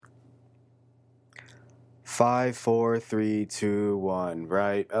Five, four, three, two, one.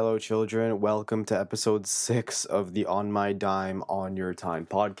 Right. Hello, children. Welcome to episode 6 of the On My Dime, On Your Time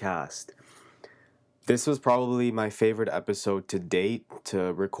podcast. This was probably my favorite episode to date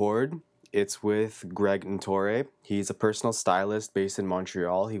to record. It's with Greg Ntore. He's a personal stylist based in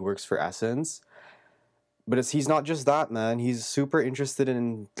Montreal. He works for Essence. But he's not just that, man. He's super interested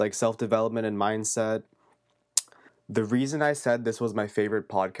in self development and mindset. The reason I said this was my favorite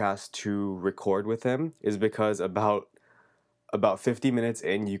podcast to record with him is because about 50 minutes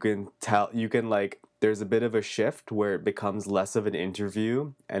in there's a bit of a shift where it becomes less of an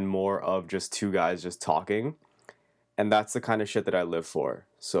interview and more of just two guys just talking, and that's the kind of shit that I live for.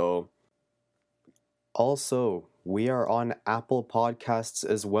 So also, we are on Apple Podcasts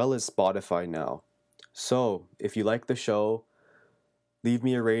as well as Spotify now. So if you like the show, leave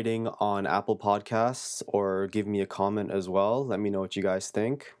me a rating on Apple Podcasts or give me a comment as well. Let me know what you guys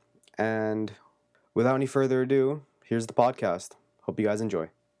think. And without any further ado, here's the podcast. Hope you guys enjoy.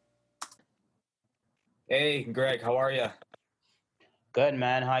 Hey, Greg, how are you? Good,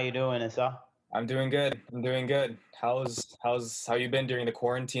 man. How you doing, Issa? I'm doing good. How you been during the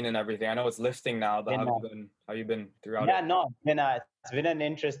quarantine and everything? I know it's lifting now, but how you been throughout it? Yeah, no, it's been an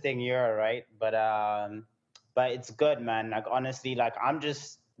interesting year, right? But it's good, man. Like honestly, like I'm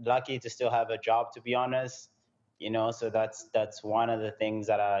just lucky to still have a job, to be honest. So that's one of the things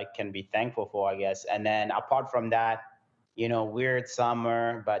that I can be thankful for, I guess. And then apart from that, weird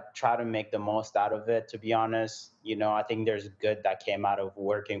summer, but try to make the most out of it, to be honest. I think there's good that came out of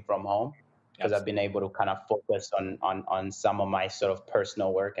working from home because I've been able to kind of focus on some of my sort of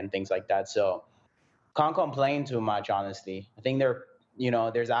personal work and things like that. So can't complain too much, honestly. I think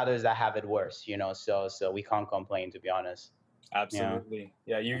there's others that have it worse, so we can't complain, to be honest. Absolutely.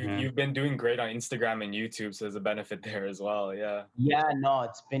 Yeah, you've been doing great on Instagram and YouTube, so there's a benefit there as well. Yeah. Yeah, no,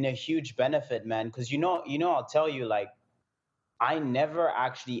 it's been a huge benefit, man, because I'll tell you, like, I never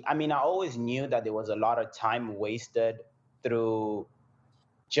actually, I mean, I always knew that there was a lot of time wasted through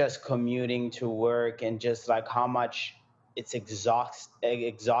just commuting to work and just like how much it's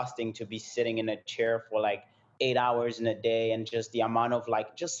exhausting to be sitting in a chair for like 8 hours in a day, and just the amount of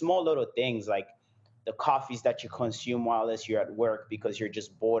like just small little things like the coffees that you consume while as you're at work because you're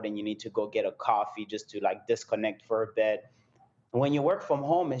just bored and you need to go get a coffee just to like disconnect for a bit. When you work from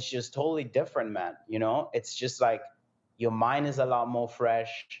home, it's just totally different, man. It's just like your mind is a lot more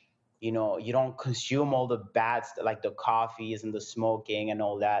fresh. You don't consume all the bad like the coffees and the smoking and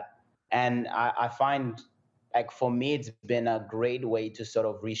all that. And I find like for me, it's been a great way to sort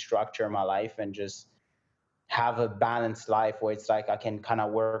of restructure my life and just have a balanced life where it's like I can kind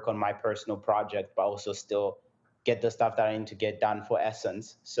of work on my personal project, but also still get the stuff that I need to get done for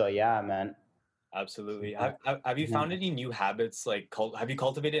Essence. So yeah, man. Absolutely. Have you found any new habits, have you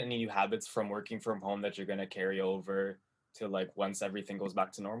cultivated any new habits from working from home that you're going to carry over to like once everything goes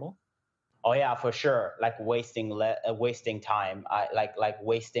back to normal? Oh yeah, for sure. Like wasting time. I like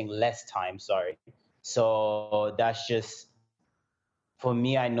wasting less time. Sorry. So that's just for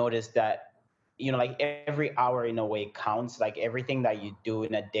me. I noticed that like every hour in a way counts. Like everything that you do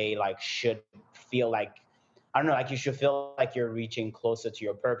in a day like should feel like I don't know. Like you should feel like you're reaching closer to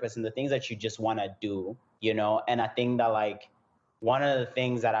your purpose and the things that you just want to do. And I think that like one of the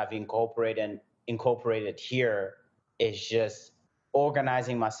things that I've incorporated here is just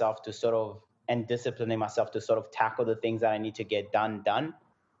organizing myself to sort of and disciplining myself to sort of tackle the things that I need to get done,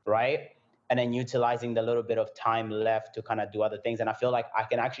 right? And then utilizing the little bit of time left to kind of do other things. And I feel like I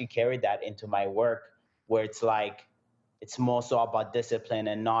can actually carry that into my work where it's like it's more so about discipline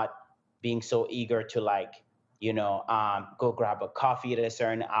and not being so eager to like go grab a coffee at a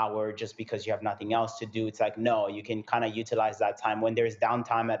certain hour just because you have nothing else to do. It's like, no, you can kind of utilize that time when there's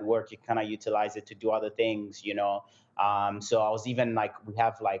downtime at work. You kind of utilize it to do other things. So I was even like, we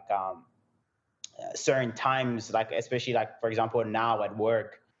have like certain times, like especially like for example now at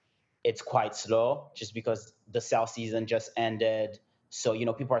work, it's quite slow just because the sale season just ended. So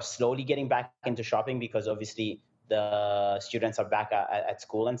people are slowly getting back into shopping because obviously the students are back at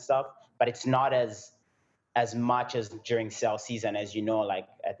school and stuff. But it's not as much as during sale season, as like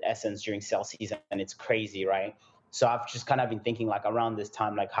at Essence during sale season, and it's crazy, right? So I've just kind of been thinking like around this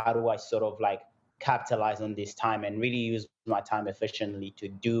time, like how do I sort of like capitalize on this time and really use my time efficiently to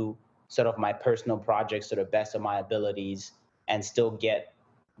do sort of my personal projects to the best of my abilities and still get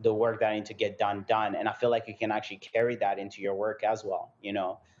the work that I need to get done. And I feel like you can actually carry that into your work as well.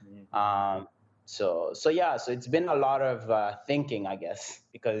 Mm-hmm. So yeah, so it's been a lot of thinking, I guess,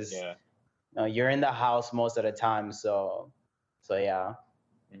 because you're in the house most of the time. So yeah.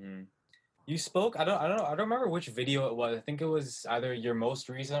 Mm-hmm. You spoke. I don't know. I don't remember which video it was. I think it was either your most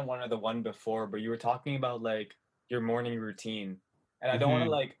recent one or the one before. But you were talking about like your morning routine, and I don't want to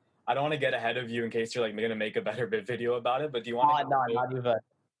Hmm. like. I don't want to get ahead of you in case you're like gonna make a better bit video about it. But do you want to Oh no, go? not even.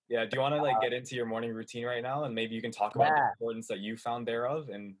 Yeah. Do you want to like get into your morning routine right now, and maybe you can talk about the Yeah. importance that you found thereof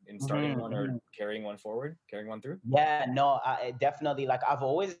in starting one or Hmm. carrying one forward, carrying one through? Yeah, no, definitely. Like I've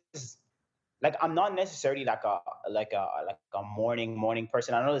always like I'm not necessarily like a morning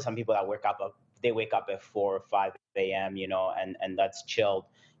person. I know there's some people that they wake up at 4 or 5 a.m. And that's chilled.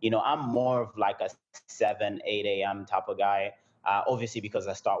 I'm more of like a 7 8 a.m. type of guy. Obviously because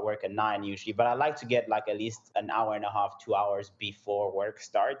I start work at 9 usually, but I like to get like at least an hour and a half, 2 hours before work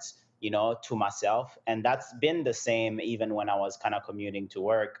starts. To myself, and that's been the same even when I was kind of commuting to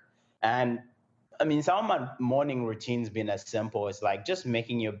work. And I mean, some of my morning routines been as simple as like just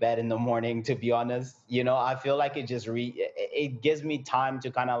making your bed in the morning. To be honest, I feel like it gives me time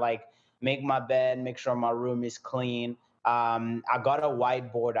to kind of like make my bed, make sure my room is clean. I got a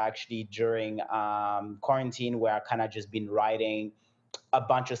whiteboard actually during quarantine where I kind of just been writing a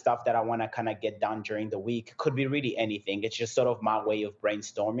bunch of stuff that I want to kind of get done during the week. Could be really anything. It's just sort of my way of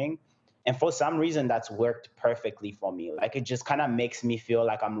brainstorming. And for some reason, that's worked perfectly for me. Like it just kind of makes me feel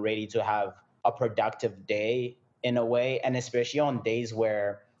like I'm ready to have a productive day in a way. And especially on days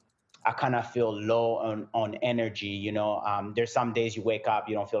where I kind of feel low on energy. There's some days you wake up,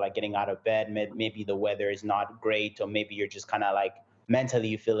 you don't feel like getting out of bed. Maybe the weather is not great, or maybe you're just kind of like mentally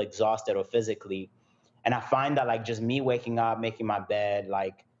you feel exhausted or physically. And I find that like just me waking up, making my bed,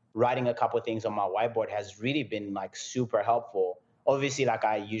 like writing a couple of things on my whiteboard has really been like super helpful. Obviously, like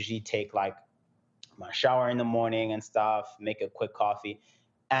I usually take like my shower in the morning and stuff, make a quick coffee.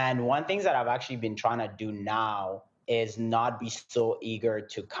 And one thing that I've actually been trying to do now is not be so eager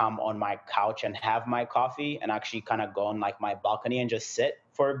to come on my couch and have my coffee and actually kind of go on like my balcony and just sit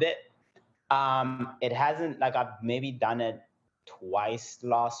for a bit. It hasn't like I've maybe done it twice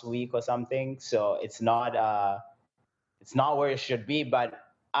last week or something. So it's not where it should be, but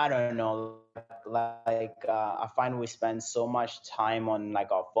I don't know. I find we spend so much time on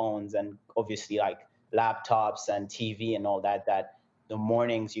like our phones and obviously like laptops and TV and all that, that the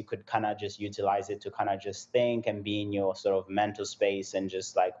mornings you could kind of just utilize it to kind of just think and be in your sort of mental space and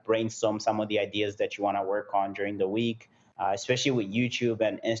just like brainstorm some of the ideas that you want to work on during the week. Especially with YouTube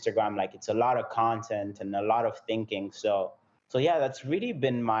and Instagram, like it's a lot of content and a lot of thinking. So yeah, that's really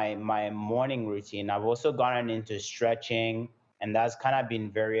been my morning routine. I've also gotten into stretching, and that's kind of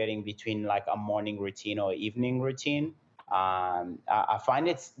been varying between like a morning routine or evening routine. I find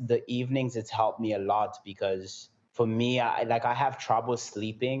it's the evenings. It's helped me a lot because for me, I have trouble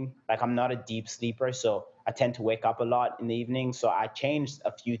sleeping. Like I'm not a deep sleeper, so I tend to wake up a lot in the evening. So I changed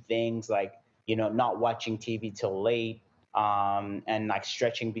a few things, like not watching TV till late, and like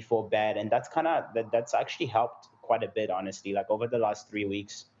stretching before bed, and that's actually helped quite a bit, honestly. Like over the last 3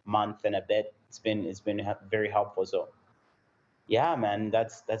 weeks, month and a bit, it's been very helpful. So yeah, man,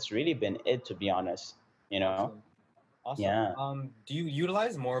 that's really been it, to be honest. You know, Awesome. Awesome. yeah. Do you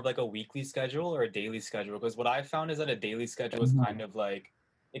utilize more of like a weekly schedule or a daily schedule? Because what I found is that a daily schedule is Mhm. kind of like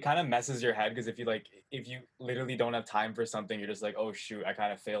it kind of messes your head because if you literally don't have time for something, you're just like, oh shoot, I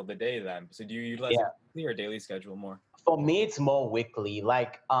kind of failed the day then. So do you utilize a Yeah. weekly or daily schedule more? For me, it's more weekly.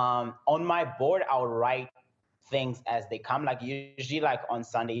 Like on my board, I'll write things as they come. Like usually, like on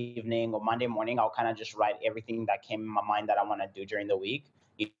Sunday evening or Monday morning, I'll kind of just write everything that came in my mind that I want to do during the week.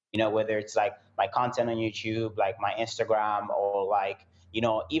 Whether it's like my content on YouTube, like my Instagram, or like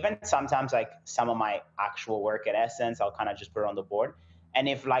even sometimes like some of my actual work at Essence, I'll kind of just put it on the board. And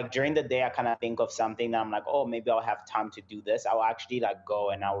if like during the day I kind of think of something that I'm like, oh, maybe I'll have time to do this, I'll actually like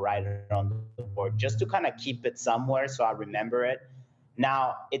go and I'll write it on the board just to kind of keep it somewhere so I remember it.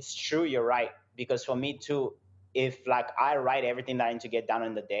 Now, it's true, you're right, because for me too, if like I write everything that I need to get done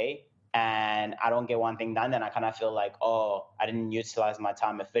in the day and I don't get one thing done, then I kind of feel like, oh, I didn't utilize my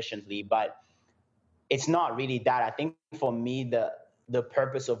time efficiently. But it's not really that. I think for me, the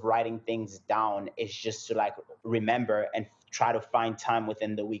purpose of writing things down is just to like remember and try to find time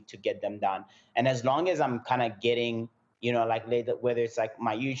within the week to get them done. And as long as I'm kind of getting, like later, whether it's like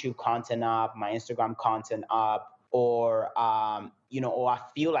my YouTube content up, my Instagram content up, or I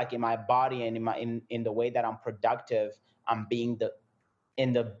feel like in my body and in the way that I'm productive, I'm being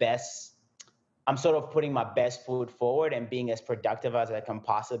in the best I'm sort of putting my best foot forward and being as productive as I can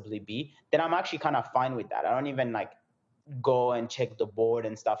possibly be, then I'm actually kind of fine with that. I don't even like go and check the board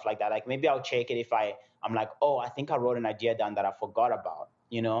and stuff like that. Like maybe I'll check it if I'm like, oh, I think I wrote an idea down that I forgot about.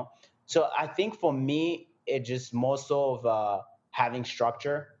 So I think for me, it just more so of having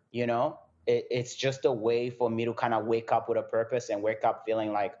structure. It's just a way for me to kind of wake up with a purpose and wake up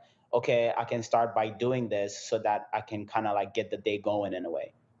feeling like, okay, I can start by doing this so that I can kind of like get the day going in a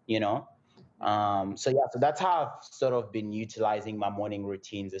way, you know? So yeah, so that's how I've sort of been utilizing my morning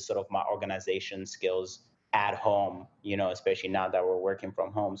routines as sort of my organization skills at home, especially now that we're working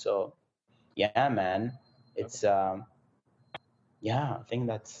from home. So yeah, man, it's Okay. yeah, I think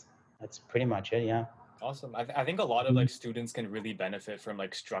that's pretty much it. Yeah, Awesome. I think a lot of like students can really benefit from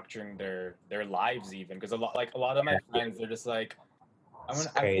like structuring their lives even because a lot of my friends they're just like it's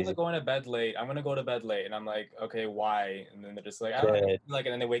I feel like crazy. going to bed late. I'm gonna go to bed late, and I'm like, okay, why? And then they're just like, I don't know, I just Good. feel like,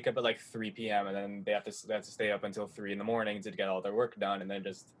 and then they wake up at like 3 p.m. and then they have to stay up until 3 in the morning to get all their work done, and then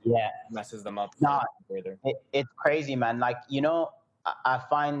just Yeah, messes them up no, further. it's crazy, man. Like I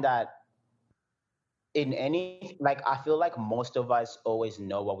find that in any like I feel like most of us always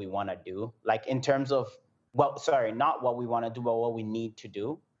know what we want to do, like in terms of, well, sorry, not what we want to do but what we need to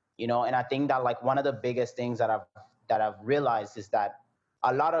do, and I think that like one of the biggest things that I've realized is that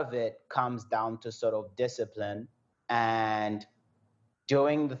a lot of it comes down to sort of discipline and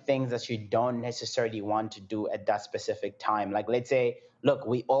doing the things that you don't necessarily want to do at that specific time. Like, let's say, look,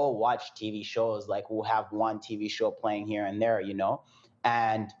 we all watch TV shows, like we'll have one TV show playing here and there,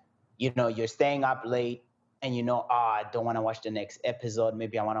 and you're staying up late and I don't want to watch the next episode.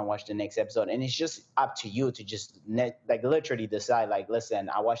 Maybe I want to watch the next episode. And it's just up to you to just like literally decide, like,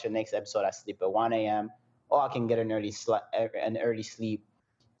 listen, I watch the next episode, I sleep at 1 a.m. or I can get an early sleep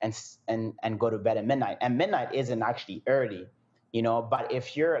and go to bed at midnight. And midnight isn't actually early, but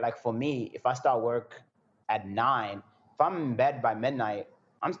if you're like, for me, if I start work at 9, if I'm in bed by midnight,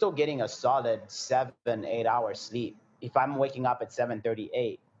 I'm still getting a solid 7-8 hours sleep if I'm waking up at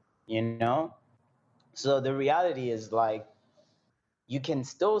 7:38, you know so the reality is, like, you can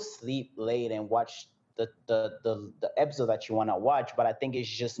still sleep late and watch the episode that you want to watch, but I think it's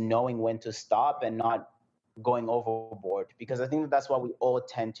just knowing when to stop and not going overboard, because I think that's what we all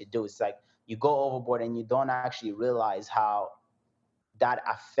tend to do. It's like you go overboard and you don't actually realize how that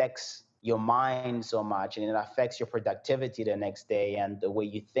affects your mind so much, and it affects your productivity the next day and the way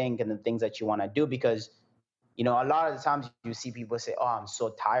you think and the things that you want to do. Because a lot of the times you see people say, oh, I'm so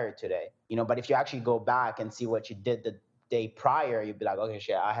tired today, but if you actually go back and see what you did the day prior, you'd be like, okay,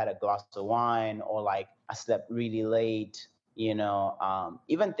 shit, I had a glass of wine, or like I slept really late.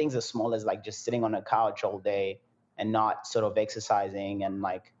 Even things as small as like just sitting on a couch all day and not sort of exercising, and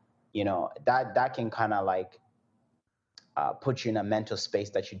like that can kind of like put you in a mental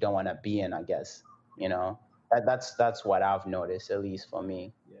space that you don't want to be in, I guess. That's what I've noticed, at least for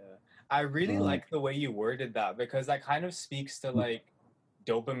me. Yeah. I really Mm. like the way you worded that because that kind of speaks to like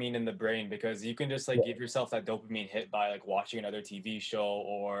dopamine in the brain because you can just like Yeah, give yourself that dopamine hit by like watching another TV show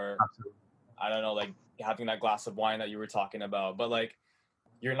or absolutely. I don't know, like having that glass of wine that you were talking about. But like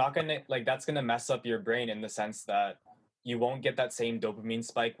you're not gonna like that's gonna mess up your brain in the sense that you won't get that same dopamine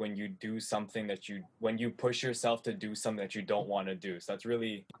spike when you do something that you when you push yourself to do something that you don't want to do. So that's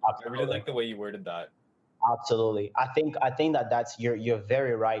really I really Absolutely. like the way you worded that. Absolutely. I think that that's you're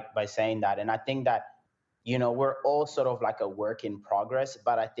very right by saying that. And I think that we're all sort of like a work in progress,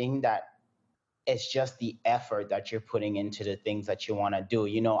 but I think that it's just the effort that you're putting into the things that you want to do.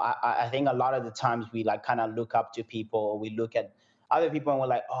 I think a lot of the times we like kind of look up to people, or we look at other people and we're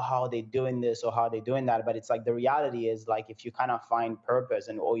like, oh, how are they doing this or how are they doing that? But it's like the reality is, like, if you kind of find purpose,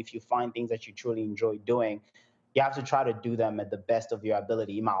 and or if you find things that you truly enjoy doing, you have to try to do them at the best of your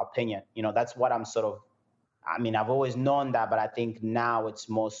ability, in my opinion. That's what I'm sort of, I mean, I've always known that, but I think now it's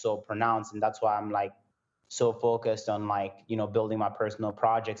more so pronounced. And that's why I'm like so focused on, like, building my personal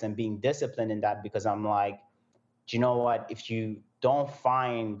projects and being disciplined in that, because I'm like, do you know what? If you don't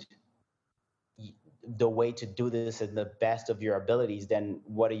find the way to do this at the best of your abilities, then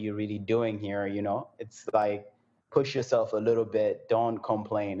what are you really doing here? It's like, push yourself a little bit, don't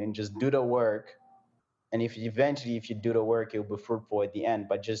complain, and just do the work. And if you do the work, it'll be fruitful at the end.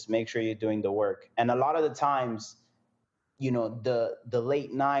 But just make sure you're doing the work. And a lot of the times, the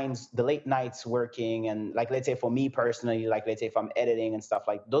late nights working, and like, let's say for me personally, like, let's say if I'm editing and stuff,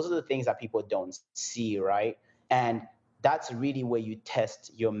 like, those are the things that people don't see, right? And that's really where you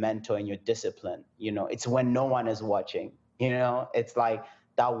test your mentor and your discipline. It's when no one is watching. It's like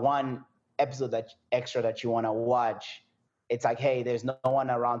that one episode that extra that you want to watch. It's like, hey, there's no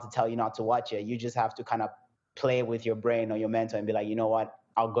one around to tell you not to watch it. You just have to kind of play with your brain or your mentor and be like, you know what,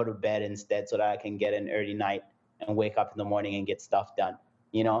 I'll go to bed instead so that I can get an early night and wake up in the morning and get stuff done.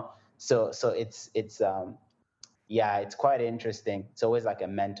 So it's yeah, it's quite interesting. It's always like a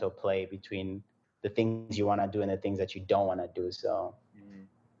mental play between the things you want to do and the things that you don't want to do. So Mhm.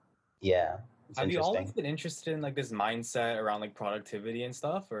 yeah, it's Have you always interesting. been interested in like this mindset around like productivity and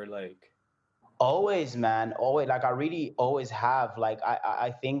stuff or like Always, man. Always. Like I really always have. Like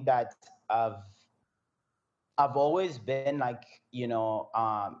I think that I've always been like,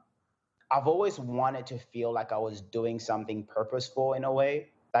 I've always wanted to feel like I was doing something purposeful in a way.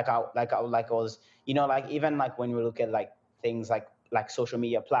 Like I was, like even like when we look at like things like social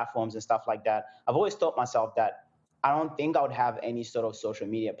media platforms and stuff like that. I've always thought myself that I don't think I would have any sort of social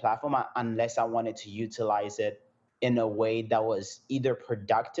media platform unless I wanted to utilize it in a way that was either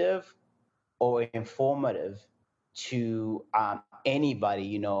productive or informative to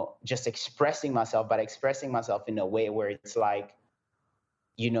anybody, just expressing myself, but expressing myself in a way where it's like,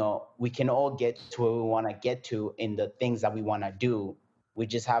 we can all get to where we want to get to in the things that we want to do. We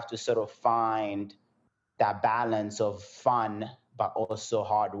just have to sort of find that balance of fun, but also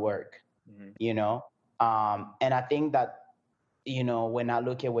hard work, Mm-hmm. And I think that, when I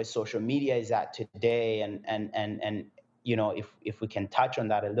look at where social media is at today, and if we can touch on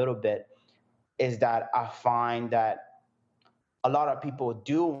that a little bit, is that I find that a lot of people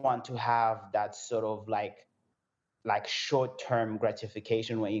do want to have that sort of like short-term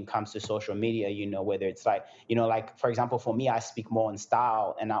gratification when it comes to social media, whether it's like, like for example, for me, I speak more on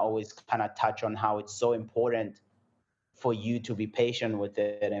style, and I always kind of touch on how it's so important for you to be patient with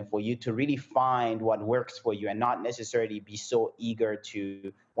it and for you to really find what works for you and not necessarily be so eager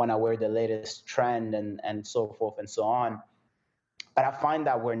to want to wear the latest trend and so forth and so on. But I find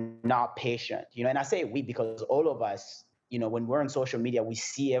that we're not patient, and I say we because all of us, when we're on social media, we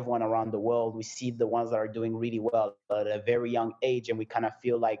see everyone around the world. We see the ones that are doing really well at a very young age, and we kind of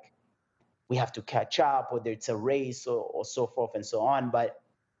feel like we have to catch up, whether it's a race or so forth and so on. But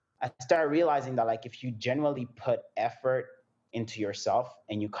I started realizing that like if you genuinely put effort into yourself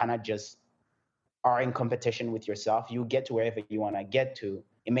and you kind of just are in competition with yourself, you get to wherever you want to get to.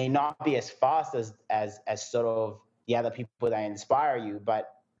 It may not be as fast as sort of the other people that inspire you,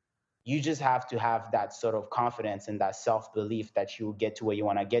 but you just have to have that sort of confidence and that self-belief that you will get to where you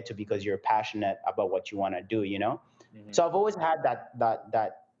want to get to because you're passionate about what you want to do. Mm-hmm. So I've always had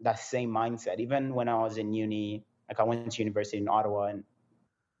that same mindset. Even when I was in uni, like I went to university in Ottawa, and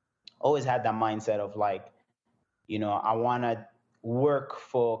always had that mindset of like, I want to work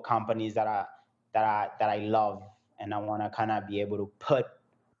for companies that I love, and I want to kind of be able to put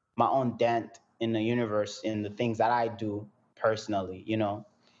my own dent in the universe in the things that I do personally.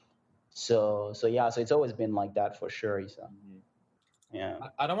 So yeah, so it's always been like that for sure, Isa. Mm-hmm. Yeah.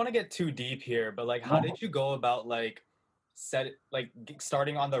 I don't want to get too deep here, but like, how did you go about like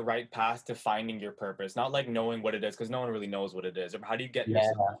starting on the right path to finding your purpose? Not like knowing what it is, because no one really knows what it is. Or how do you get Yeah.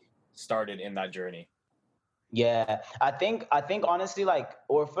 yourself started in that journey? Yeah, I think honestly, like,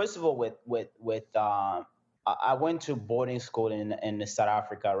 or first of all, I went to boarding school in South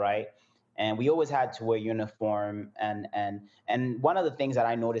Africa, right? And we always had to wear uniform, and one of the things that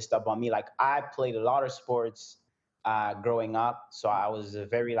I noticed about me, like, I played a lot of sports growing up, so I was a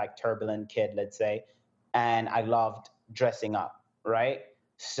very like turbulent kid, let's say, and I loved dressing up, right?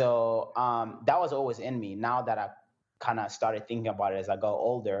 So that was always in me. Now that I kind of started thinking about it as I got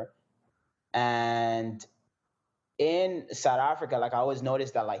older, and in South Africa, like I always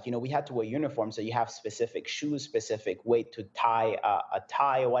noticed that, like, we had to wear uniforms. So you have specific shoes, specific way to tie a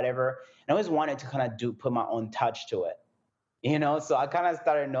tie or whatever. And I always wanted to kind of put my own touch to it. So I kind of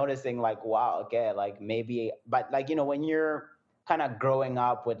started noticing like, wow, okay, like maybe, but like, when you're kind of growing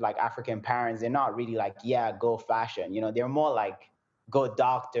up with like African parents, they're not really like, yeah, go fashion. They're more like, go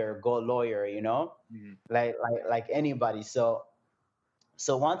doctor, go lawyer. Mm-hmm. Like anybody.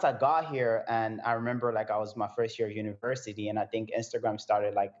 So once I got here, and I remember like I was my first year of university, and I think Instagram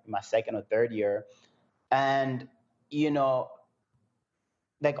started like my second or third year. And you know,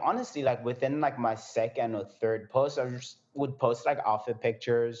 like honestly, like within like my second or third post, I just would post like outfit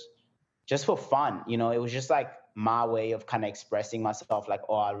pictures just for fun. It was just like my way of kind of expressing myself, like,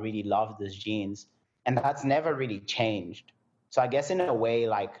 oh, I really love these jeans. And that's never really changed. So I guess in a way,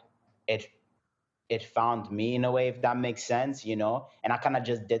 like it it found me in a way, if that makes sense. And I kind of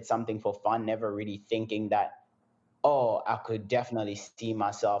just did something for fun, never really thinking that, oh, I could definitely see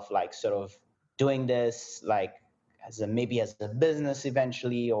myself like sort of doing this like maybe as a business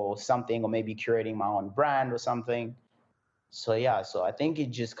eventually or something, or maybe curating my own brand or something. So yeah, so I think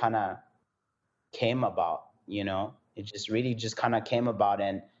it just kind of came about. It just really just kind of came about,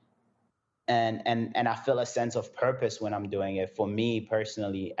 and I feel a sense of purpose when I'm doing it for me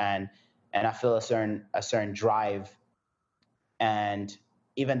personally, and I feel a certain drive. And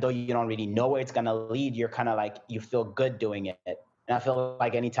even though you don't really know where it's gonna lead, you're kind of like, you feel good doing it. And I feel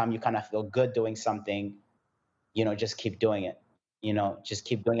like anytime you kind of feel good doing something, just keep doing it. Just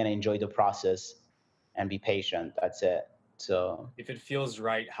keep doing it and enjoy the process and be patient. That's it. So if it feels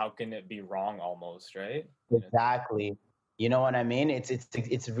right, how can it be wrong almost, right? exactly, you know what I mean?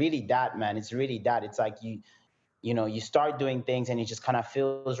 It's really that, man. It's really that. It's like you know, you start doing things and it just kind of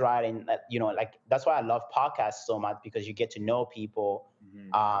feels right. And you know, like that's why I love podcasts so much, because you get to know people.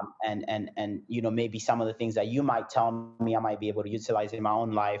 Mm-hmm. And you know, maybe some of the things that you might tell me I might be able to utilize in my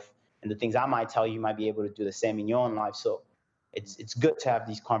own life, and the things I might tell you, you might be able to do the same in your own life. So it's good to have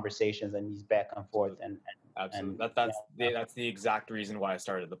these conversations and these back and forth. Absolutely. And Absolutely. yeah, That's the exact reason why I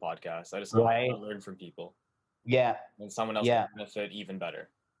started the podcast. I right, want to learn from people, yeah, and someone else can yeah. benefit even better,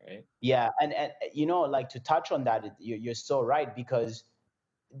 right? Yeah, and you know, like to touch on that, you're so right, because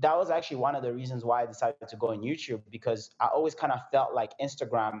that was actually one of the reasons why I decided to go on YouTube, because I always kind of felt like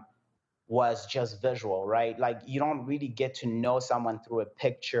Instagram was just visual, right? Like you don't really get to know someone through a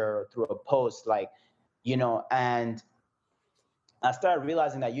picture, through a post, like, you know. And I started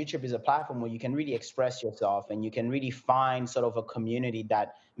realizing that YouTube is a platform where you can really express yourself, and you can really find sort of a community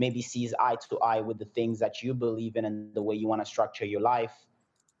that maybe sees eye to eye with the things that you believe in and the way you want to structure your life,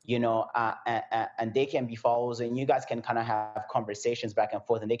 you know. And they can be followers, and you guys can kind of have conversations back and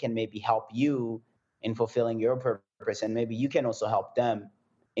forth, and they can maybe help you in fulfilling your purpose, and maybe you can also help them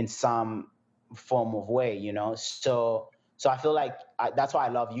in some form of way, you know. So I feel like that's why I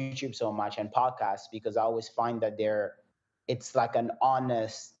love YouTube so much, and podcasts, because I always find that it's like an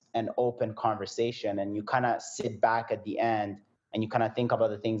honest and open conversation, and you kind of sit back at the end and you kind of think about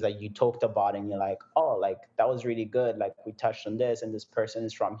the things that you talked about, and you're like, oh, like that was really good, like we touched on this, and this person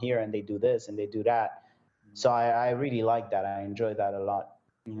is from here and they do this and they do that. So I really like that. I enjoy that a lot,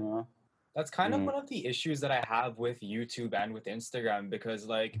 you know. That's kind of Mm. one of the issues that I have with YouTube and with Instagram, because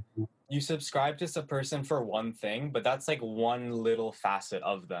like you subscribe to a person for one thing, but that's like one little facet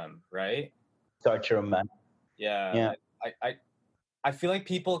of them, right? So true, man. Yeah, Yeah. like I feel like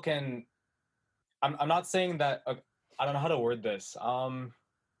people can. I'm not saying that. I don't know how to word this.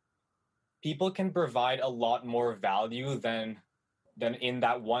 People can provide a lot more value than in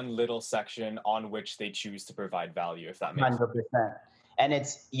that one little section on which they choose to provide value, if that makes sense. 100%. And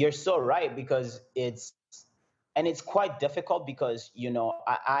you're so right, because it's quite difficult, because you know,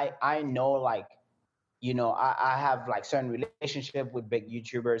 I know, like, you know, I have like certain relationship with big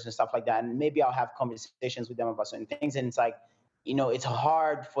YouTubers and stuff like that, and maybe I'll have conversations with them about certain things, and it's like, you know, it's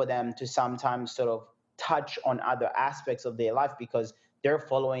hard for them to sometimes sort of touch on other aspects of their life, because their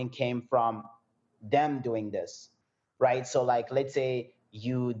following came from them doing this, right? So like, let's say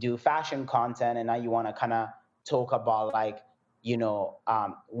you do fashion content, and now you want to kind of talk about, like, you know,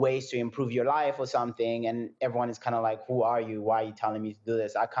 ways to improve your life or something, and everyone is kind of like, who are you, why are you telling me to do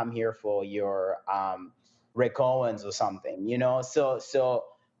this? I come here for your Rick Owens or something, you know. So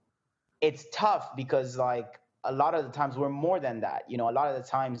it's tough, because like a lot of the times we're more than that, you know. A lot of the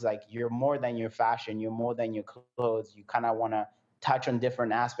times, like, you're more than your fashion, you're more than your clothes. You kind of want to touch on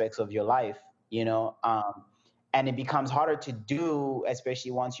different aspects of your life, you know. And it becomes harder to do,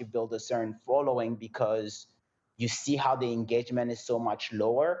 especially once you build a certain following, because you see how the engagement is so much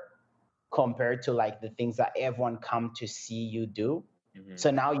lower compared to like the things that everyone come to see you do. Mm-hmm.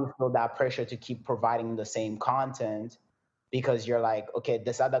 So now you feel that pressure to keep providing the same content, because you're like, okay,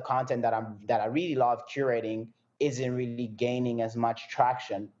 this other content that I really love curating isn't really gaining as much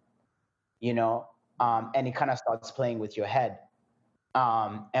traction, you know. And it kind of starts playing with your head.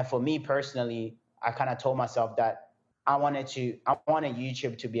 And for me personally, I kind of told myself that I wanted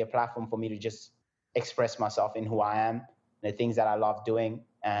YouTube to be a platform for me to just express myself in who I am, the things that I love doing.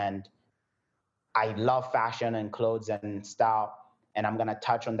 And I love fashion and clothes and style, and I'm gonna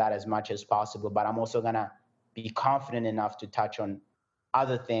touch on that as much as possible. But I'm also gonna be confident enough to touch on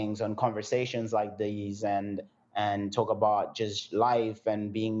other things, on conversations like these, and talk about just life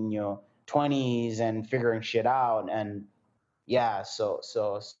and being in your 20s and figuring shit out. And yeah, so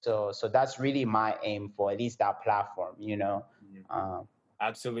that's really my aim for at least that platform, you know. Mm-hmm. Um,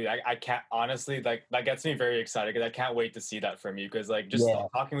 Absolutely. I can't honestly, like, that gets me very excited, because I can't wait to see that from you. Because like just yeah.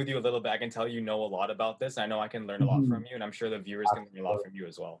 talking with you a little bit, I can tell you know a lot about this. I know I can learn a lot Mhm. from you, and I'm sure the viewers can learn a lot from you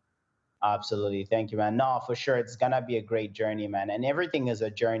as well. Absolutely. Thank you, man. No, for sure. It's going to be a great journey, man. And everything is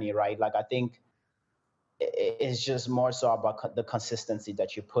a journey, right? Like, I think it's just more so about the consistency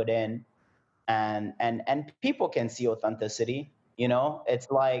that you put in, and people can see authenticity, you know?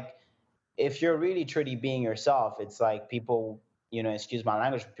 It's like, if you're really truly being yourself, it's like people, you know, excuse my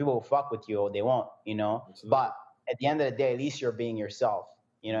language, people will fuck with you or they won't, you know? Absolutely. But at the end of the day, at least you're being yourself,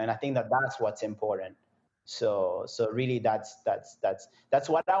 you know? And I think that that's what's important. So really, that's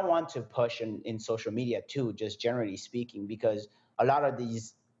what I want to push in social media too, just generally speaking, because a lot of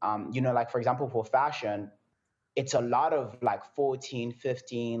these, you know, like for example, for fashion, it's a lot of like 14,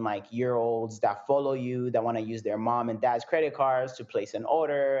 15 like year olds that follow you that want to use their mom and dad's credit cards to place an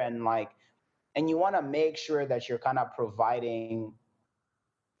order, and like, and you want to make sure that you're kind of providing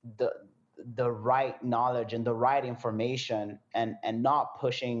the the right knowledge and the right information, and not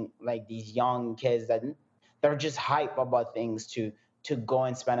pushing like these young kids that they're just hype about things to go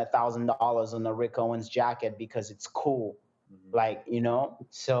and spend $1,000 on a Rick Owens jacket because it's cool, Mhm. like, you know.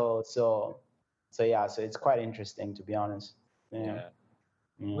 So yeah, so it's quite interesting, to be honest. Yeah. Yeah.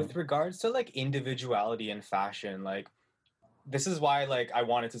 Yeah. With regards to like individuality and fashion, like this is why like I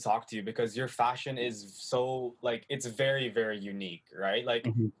wanted to talk to you because your fashion is so like it's very very unique, right? Like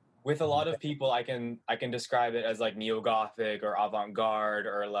Mhm. with a lot of people I can describe it as like neo-gothic or avant-garde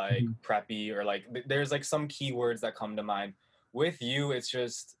or like Mhm. preppy or like there's like some keywords that come to mind. With you it's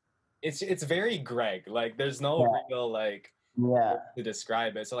just it's very Greg. Like there's no Yeah. real like Yeah. words to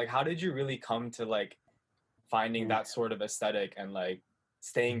describe it. So like how did you really come to like finding Yeah. that sort of aesthetic and like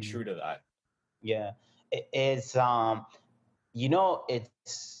staying Mhm. true to that? Yeah. It's you know,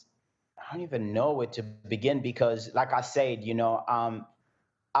 it's, I don't even know where to begin because like I said, you know,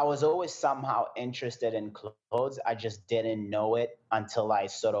 I was always somehow interested in clothes. I just didn't know it until I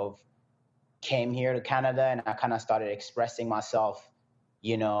sort of came here to Canada, and I kind of started expressing myself,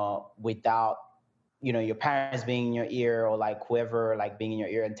 you know, without, you know, your parents being in your ear, or like whoever like being in your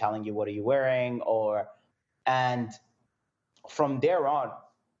ear and telling you what are you wearing, or, and from there on,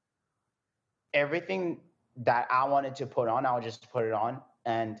 everything that I wanted to put on, I would just put it on,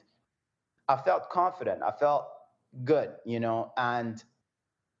 and I felt confident. I felt good, you know, and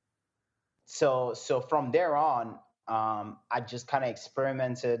so from there on, I just kind of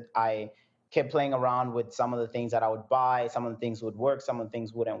experimented. I kept playing around with some of the things that I would buy. Some of the things would work, some of the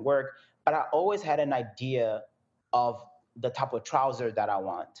things wouldn't work. But I always had an idea of the type of trouser that I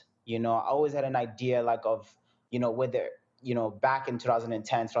want. You know, I always had an idea like of, you know, whether, you know, back in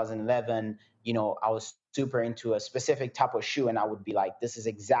 2010, 2011, you know, I was super into a specific type of shoe, and I would be like, this is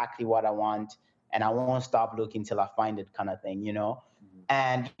exactly what I want, and I won't stop looking till I find it, kind of thing, you know. Mhm.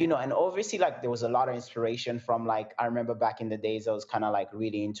 And you know, and obviously like there was a lot of inspiration from, like, I remember back in the days I was kind of like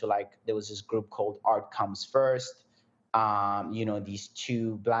really into, like, there was this group called Art Comes First. You know, these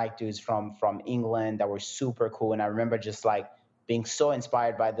two black dudes from England that were super cool, and I remember just like being so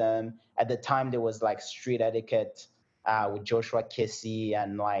inspired by them. At the time there was like Street Etiquette, with Joshua Kissy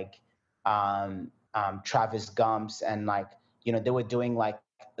and like Travis Gumps, and like, you know, they were doing like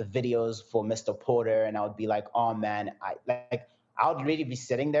videos for Mr. Porter, and I would be like, oh man, I would really be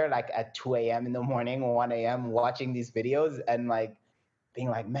sitting there like at 2 a.m. in the morning or 1 a.m. watching these videos, and like being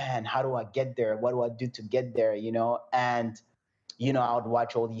like, man, how do I get there? What do I do to get there? You know? And, you know, I would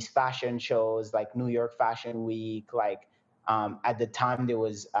watch all these fashion shows like New York Fashion Week. Like, at the time there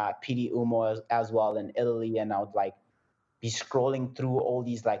was PD Umo as well in Italy. And I would like be scrolling through all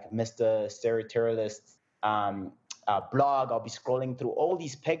these like Mr. Stereoterrorist blog. I'll be scrolling through all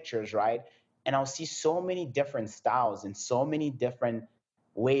these pictures, right? And I'll see so many different styles and so many different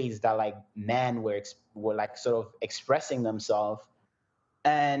ways that like men were like sort of expressing themselves.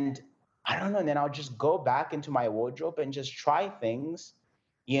 And I don't know, and then I'll just go back into my wardrobe and just try things,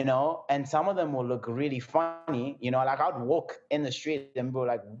 you know, and some of them will look really funny, you know, like I'd walk in the street and be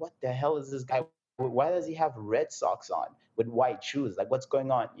like, what the hell is this guy? Why does he have red socks on with white shoes? Like, what's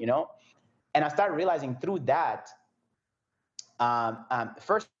going on, you know? And I started realizing through that,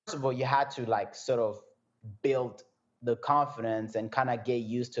 first of all, you had to like sort of build the confidence and kind of get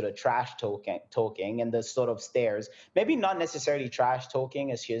used to the trash talking and the sort of stares. Maybe not necessarily trash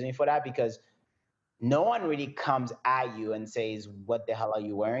talking, excuse me for that, because no one really comes at you and says, what the hell are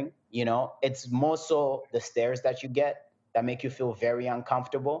you wearing? You know, it's more so the stares that you get that make you feel very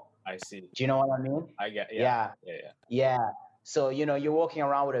uncomfortable. I see. Do you know what I mean? I get, yeah. Yeah. Yeah, yeah. Yeah. So, you know, you're walking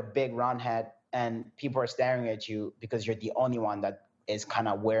around with a big round head and people are staring at you because you're the only one that is kind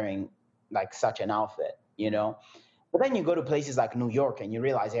of wearing like such an outfit, you Mhm. know? But then you go to places like New York and you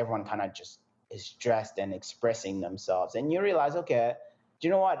realize everyone kind of just is dressed and expressing themselves. And you realize, okay, do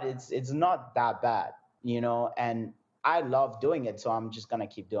you know what? It's not that bad, you know? And I love doing it, so I'm just gonna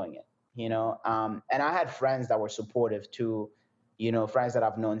keep doing it, you know? And I had friends that were supportive too, you know, friends that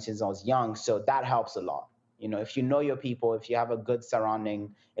I've known since I was young. So that helps a lot. You know, if you know your people, if you have a good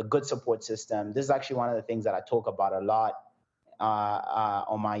surrounding, a good support system, this is actually one of the things that I talk about a lot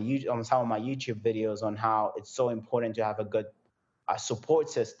on some of my YouTube videos, on how it's so important to have a good support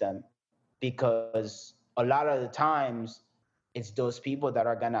system, because a lot of the times it's those people that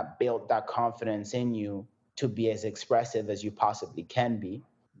are gonna build that confidence in you to be as expressive as you possibly can be,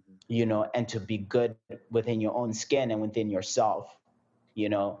 Mhm. you know, and to be good within your own skin and within yourself, you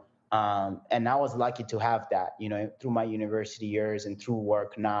know. And I was lucky to have that, through my university years and through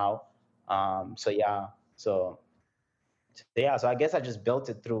work now. So yeah, so I guess I just built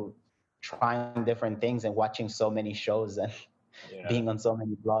it through trying different things and watching so many shows and Yeah, being on so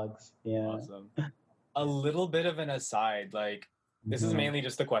many blogs. Yeah. awesome. A little bit of an aside, like this is Mhm. mainly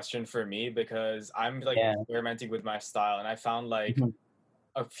just a question for me because I'm like Yeah. experimenting with my style and I found like Mhm.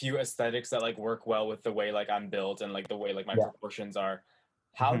 a few aesthetics that like work well with the way like I'm built and like the way like my Yeah. proportions are.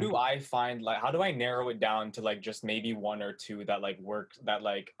 How Mhm. do I find like how do I narrow it down to like just maybe one or two that like work that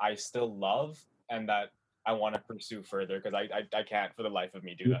like I still love and that I want to pursue further because I can't for the life of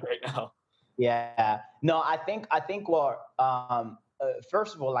me do that right now. Yeah. No, I think well,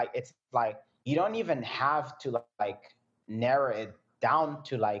 first of all, like it's like you don't even have to like narrow it down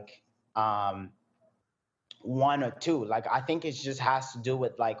to like one or two. Like I think it just has to do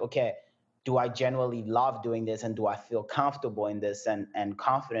with like, okay, do I genuinely love doing this and do I feel comfortable in this and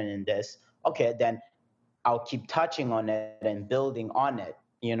confident in this? Okay, then I'll keep touching on it and building on it.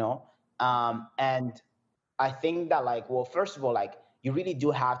 And I think that like, well, first of all, like you really do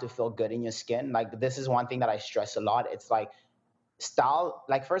have to feel good in your skin. Like this is one thing that I stress a lot. It's like style,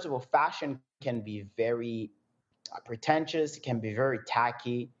 like first of all, fashion can be very pretentious, it can be very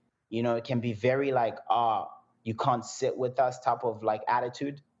tacky, it can be very like, you can't sit with us type of like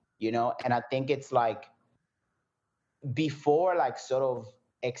attitude. And I think it's like before like sort of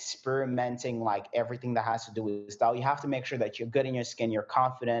experimenting like everything that has to do with style, you have to make sure that you're good in your skin, you're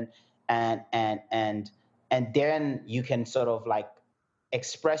confident, and then you can sort of like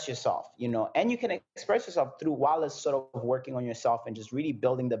express yourself. And you can express yourself through while it's sort of working on yourself and just really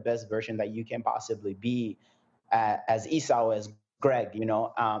building the best version that you can possibly be, as Esau, as Greg.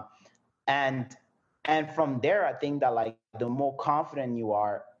 And from there, I think that like the more confident you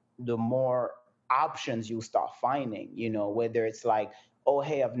are, the more options you start finding. Whether it's like, oh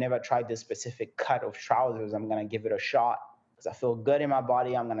hey, I've never tried this specific cut of trousers, I'm gonna give it a shot because I feel good in my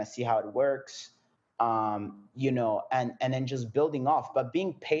body, I'm gonna see how it works. And then just building off, but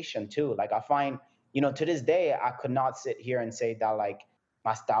being patient too. Like I find, to this day, I could not sit here and say that like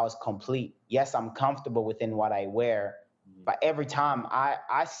my style is complete. Yes, I'm comfortable within what I wear, Mhm. but every time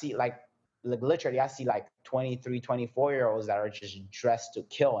I see like literally I see like 23, 24-year-olds that are just dressed to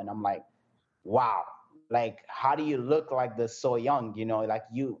kill, and I'm like, wow, like how do you look like this so young? Like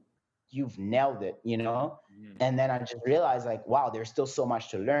you've nailed it. Mhm. And then I just realized like, wow, there's still so much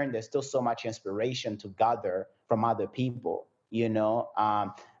to learn, there's still so much inspiration to gather from other people.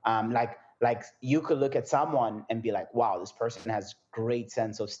 Like you could look at someone and be like, wow, this person has great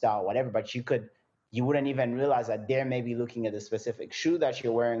sense of style, whatever, but you wouldn't even realize that they're maybe looking at the specific shoe that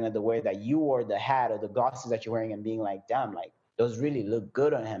you're wearing or the way that you wore, the hat or the glasses that you're wearing, and being like, damn, like those really look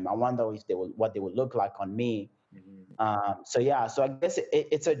good on him. I wonder if what they would look like on me. Mhm. So yeah, so I guess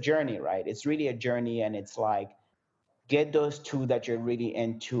it's a journey, right? It's really a journey, and it's like get those two that you're really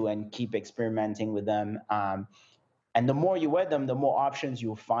into and keep experimenting with them. And the more you wear them, the more options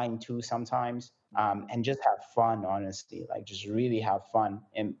you'll find too sometimes. Mhm. And just have fun, honestly. Like just really have fun,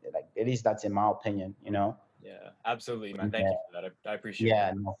 and like at least that's in my opinion. Yeah, absolutely, man. Thank Yeah, you for that. I appreciate it.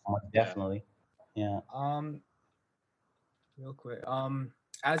 yeah, no, most Yeah. definitely. Yeah. Um, real quick.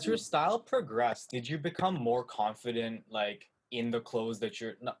 As your style progressed, did you become more confident, like in the clothes that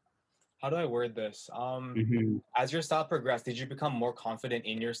you're? No, how do I word this? hmm As your style progressed, did you become more confident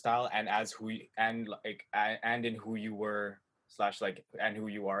in your style and as who you, and like and in who you were slash like and who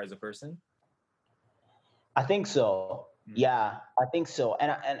you are as a person? I think so. Mm. Yeah, I think so.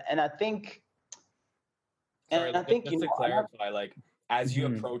 And I think Sorry, and I like, think just to clarify, like as you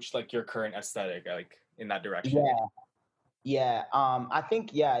Mhm. approach like your current aesthetic, like in that direction. Yeah, yeah. I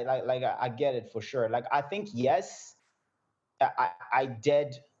think yeah, like I get it for sure. Like I think yes, I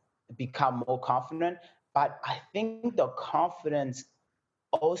did become more confident, but I think the confidence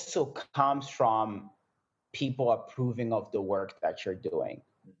also comes from people approving of the work that you're doing,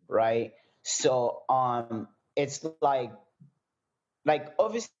 right? So it's like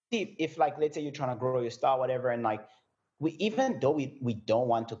obviously if like let's say you're trying to grow your style, whatever, and like we, even though we don't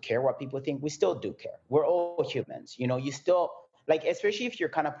want to care what people think, we still do care. We're all humans, you still like, especially if you're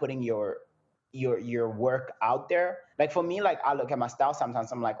kind of putting your work out there. Like for me, like I look at my style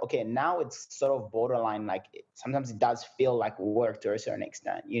sometimes, I'm like, okay, now it's sort of borderline, like sometimes it does feel like work to a certain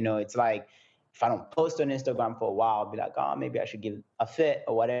extent. It's like if I don't post on Instagram for a while, I'll be like, oh, maybe I should give a fit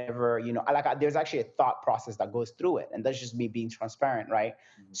or whatever. There's actually a thought process that goes through it, and that's just me being transparent, right?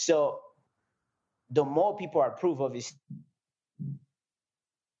 Mhm. So the more people approve of it,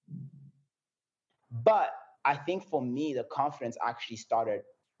 but I think for me, the confidence actually started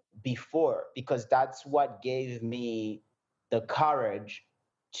before, because that's what gave me the courage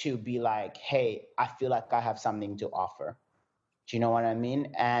to be like, hey, I feel like I have something to offer. Do you know what I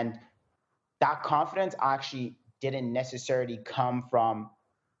mean? And that confidence actually didn't necessarily come from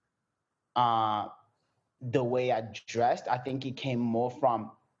uh, the way I dressed. I think it came more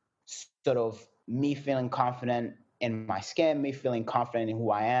from sort of me feeling confident in my skin, me feeling confident in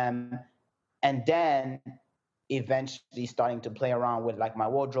who I am, and then eventually starting to play around with like my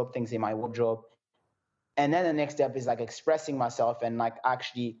wardrobe, things in my wardrobe. And then the next step is like expressing myself and like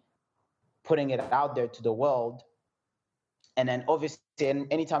actually putting it out there to the world. And then obviously,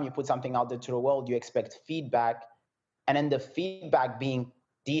 anytime you put something out there to the world, you expect feedback. And then the feedback being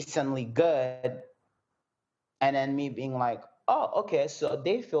decently good, and then me being like, oh, okay, so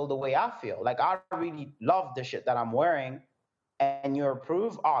they feel the way I feel. Like, I really love the shit that I'm wearing, and you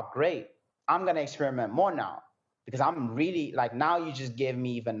approve. Oh, great. I'm gonna experiment more now because I'm really like, now you just give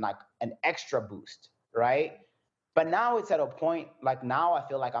me even like an extra boost, right? But now it's at a point, like now I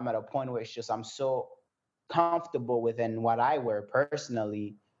feel like I'm at a point where it's just I'm so comfortable within what I wear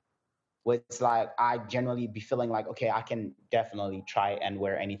personally, where it's like I generally be feeling like, okay, I can definitely try and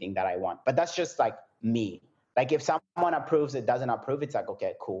wear anything that I want. But that's just like me. Like if someone approves, it doesn't approve, it's like,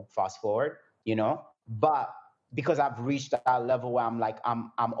 okay, cool, fast forward, you know? But because I've reached that level where I'm like,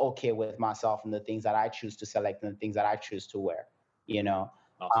 I'm okay with myself and the things that I choose to select and the things that I choose to wear, you know?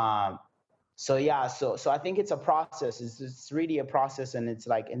 Awesome. So yeah, so I think it's a process. It's really a process, and it's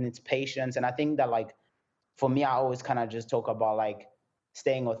like, and it's patience. And I think that like for me, I always kind of just talk about like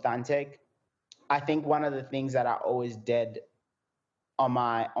staying authentic. I think one of the things that I always did on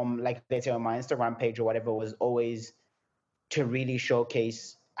my like let's say on my Instagram page or whatever was always to really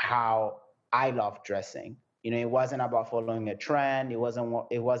showcase how I love dressing. You know, it wasn't about following a trend. It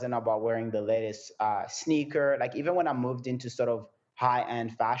wasn't about wearing the latest sneaker. Like even when I moved into sort of high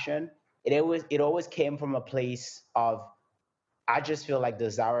end fashion, it always came from a place of I just feel like the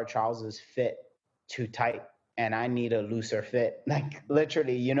Zara trousers fit too tight and I need a looser fit. Like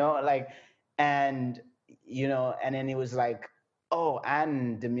literally, like and and then it was like, oh,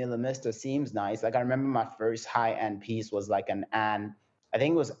 and the Mila Mista seems nice. Like I remember my first high end piece was like an Anne, I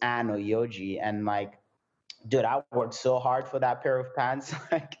think it was Anne or Yoji, and like dude, I worked so hard for that pair of pants.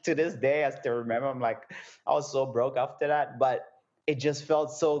 Like to this day, I still remember. I'm like, I was so broke after that, but it just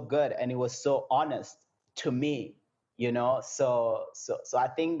felt so good, and it was so honest to me, So I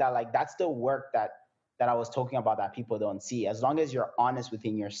think that like that's the work that I was talking about that people don't see. As long as you're honest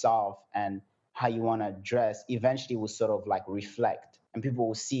within yourself and how you want to dress, eventually will sort of like reflect, and people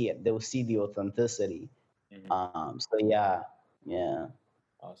will see it. They will see the authenticity. Mhm. So yeah, yeah,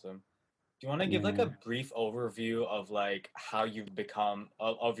 Awesome. Do you want to give like a yeah. brief overview of like how you've become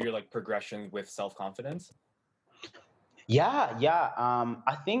of your like progression with self-confidence? Yeah.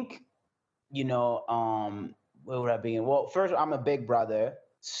 I think, where would I begin? Well, first, I'm a big brother.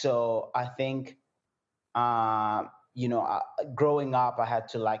 So I think, uh, growing up, I had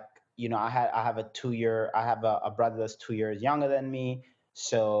to like, I have a brother that's 2 years younger than me.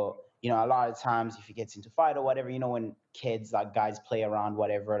 So, a lot of times if he gets into fight or whatever, when kids, like guys play around,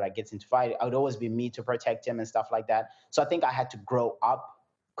 whatever, like gets into fight, it would always be me to protect him and stuff like that. So I think I had to grow up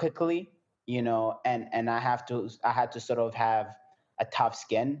quickly, and I had to sort of have a tough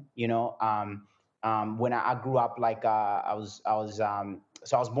skin, when I grew up, like so I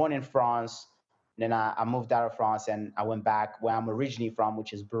was born in France. Then I moved out of France and I went back where I'm originally from,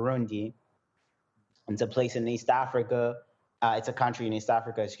 which is Burundi. It's a place in East Africa. It's a country in East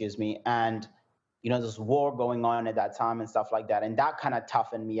Africa, excuse me. And there's war going on at that time and stuff like that, and that kind of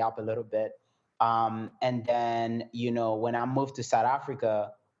toughened me up a little bit. And then when I moved to South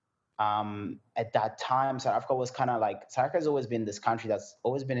Africa, at that time, South Africa was kind of like, South Africa has always been this country that's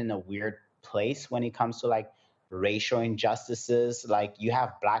always been in a weird place when it comes to like racial injustices. Like you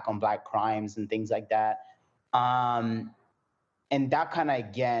have black on black crimes and things like that. Um, and that kind of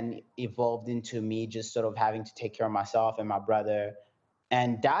again evolved into me just sort of having to take care of myself and my brother.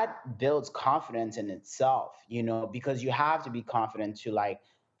 And that builds confidence in itself, because you have to be confident to like,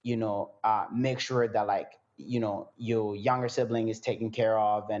 make sure that like, your younger sibling is taken care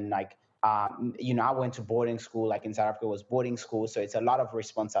of. And like, I went to boarding school, like in South Africa was boarding school. So it's a lot of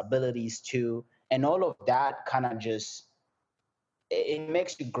responsibilities too. And all of that kind of just, it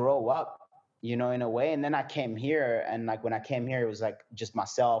makes you grow up, in a way. And then I came here, and like when I came here, it was like just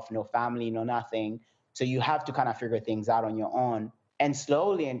myself, no family, no nothing. So you have to kind of figure things out on your own. And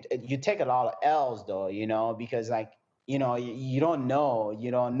slowly, and you take a lot of L's though, because like, you don't know,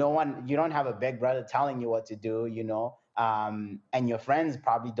 no one, you don't have a big brother telling you what to do, and your friends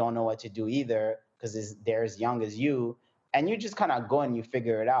probably don't know what to do either because they're as young as you. And you just kind of go and you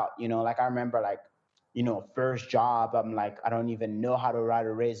figure it out, like I remember like first job, I'm like, I don't even know how to write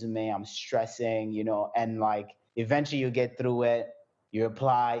a resume. I'm stressing, and like eventually you get through it, you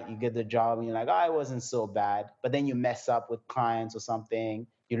apply, you get the job, and you're like, oh, it wasn't so bad. But then you mess up with clients or something,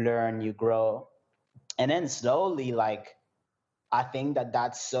 you learn, you grow. And then slowly, like, I think that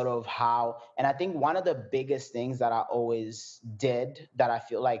that's sort of how, and I think one of the biggest things that I always did that I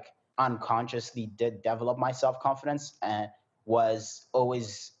feel like unconsciously did develop my self confidence and was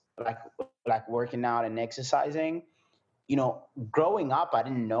always like working out and exercising. Growing up, I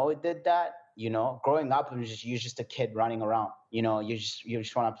didn't know it did that. Growing up, it was just you're just a kid running around. You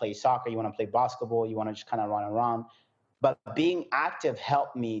just want to play soccer, you want to play basketball, you want to just kind of run around. But being active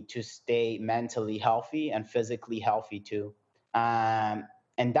helped me to stay mentally healthy and physically healthy too. And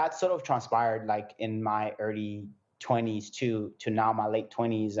that sort of transpired like in my early 20s to now my late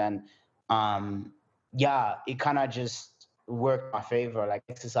 20s. And yeah, it kind of just worked in my favor, like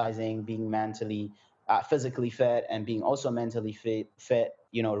exercising, being mentally, physically fit, and being also mentally fit,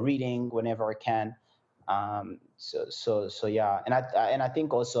 reading whenever I can. So yeah, and I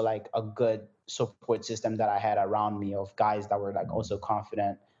think also like a good support system that I had around me of guys that were like also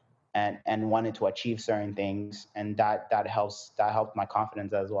confident and wanted to achieve certain things, and that helped my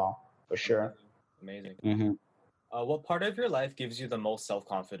confidence as well, for sure. Amazing. Hmm. What part of your life gives you the most self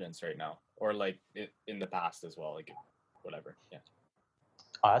confidence right now, or like in the past as well, like whatever? Yeah.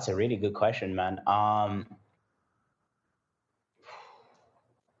 Oh, that's a really good question, man. I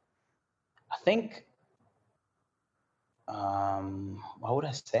think, what would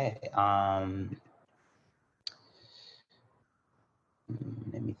I say?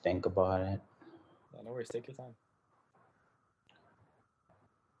 Let me think about it. Yeah, no worries. Take your time.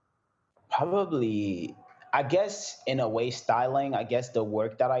 Probably, I guess, in a way, styling. I guess the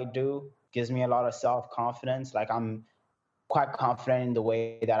work that I do gives me a lot of self confidence. Like, I'm quite confident in the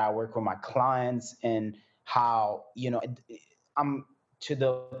way that I work with my clients, and how, I'm to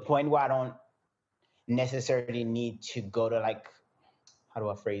the point where I don't necessarily need to go to, like, how do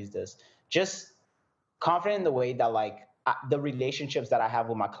I phrase this? Just confident in the way that, like, the relationships that I have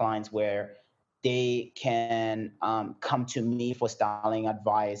with my clients, where they can come to me for styling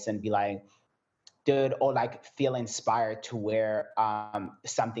advice and be like, dude, or like feel inspired to wear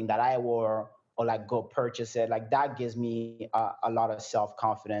something that I wore, or like go purchase it. Like, that gives me a lot of self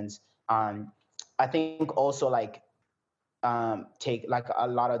confidence. I think also, like, take like a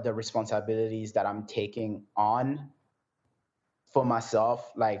lot of the responsibilities that I'm taking on for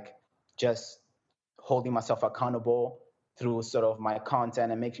myself, like just holding myself accountable through sort of my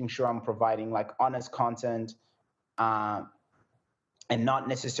content and making sure I'm providing like honest content, um, and not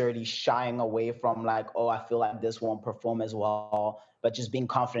necessarily shying away from like, oh, I feel like this won't perform as well, but just being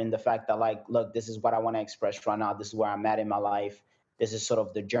confident in the fact that, like, look, this is what I want to express right now. This is where I'm at in my life. This is sort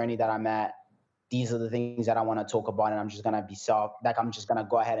of the journey that I'm at. These are the things that I want to talk about, and I'm just gonna be I'm just gonna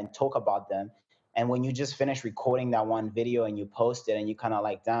go ahead and talk about them. And when you just finish recording that one video and you post it, and you kind of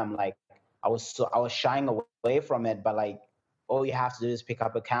like, damn, like, I was shying away from it, but like, all you have to do is pick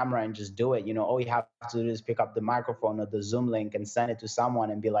up a camera and just do it. All you have to do is pick up the microphone or the Zoom link and send it to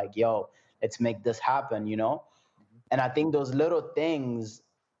someone and be like, yo, let's make this happen. And I think those little things,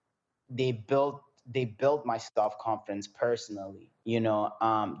 they built my self-confidence personally.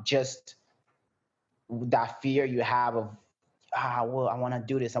 Just that fear you have of, well, I want to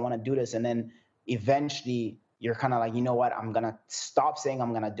do this, and then eventually you're kind of like, you know what, I'm gonna stop saying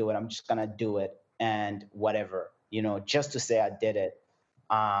I'm gonna do it, I'm just gonna do it, and whatever, just to say I did it.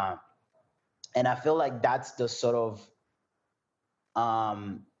 uh, and I feel like that's the sort of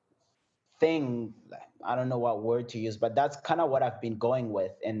um, thing, I don't know what word to use, but that's kind of what I've been going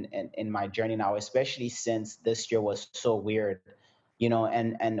with in my journey now, especially since this year was so weird.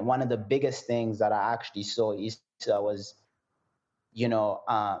 And one of the biggest things that I actually saw is was, you know,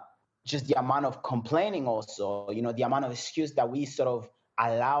 uh, just the amount of complaining, also, the amount of excuse that we sort of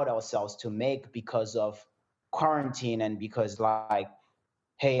allowed ourselves to make because of quarantine, and because, like,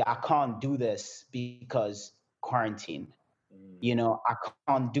 hey, I can't do this because quarantine. Mm. I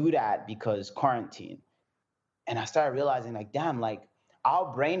can't do that because quarantine. And I started realizing, like, damn, like,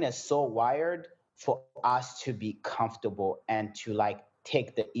 our brain is so wired for us to be comfortable and to like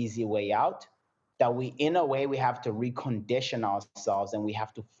take the easy way out, that we, in a way, we have to recondition ourselves, and we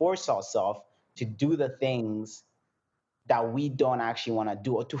have to force ourselves to do the things that we don't actually want to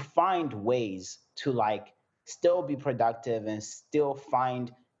do, or to find ways to like still be productive and still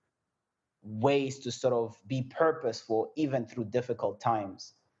find ways to sort of be purposeful even through difficult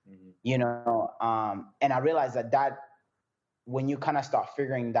times. Mhm. And I realized that when you kind of start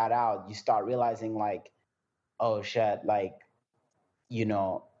figuring that out, you start realizing, like, oh shit, like, you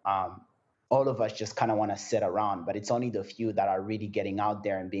know um all of us just kind of want to sit around, but it's only the few that are really getting out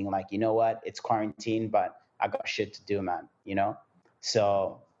there and being like, you know what, it's quarantine, but I got shit to do, man.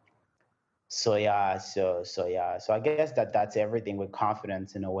 So so I guess that's everything with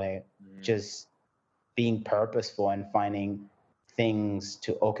confidence in a way, Mm, just being purposeful and finding things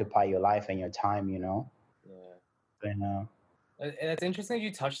to occupy your life and your time. yeah. I know. And it's interesting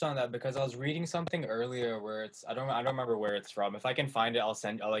you touched on that because I was reading something earlier where I don't remember where it's from. If I can find it, I'll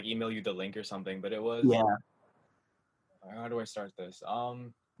like email you the link or something. But it was, Yeah, how do I start this?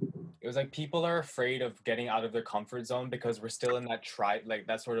 It was like people are afraid of getting out of their comfort zone because we're still in that like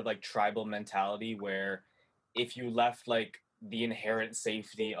that sort of like tribal mentality where if you left like the inherent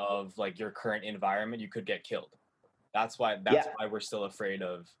safety of like your current environment, you could get killed. That's yeah. why we're still afraid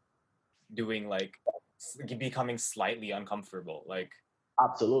of doing like becoming slightly uncomfortable. Like,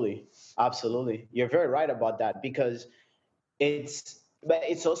 Absolutely. Absolutely. You're very right about that, because but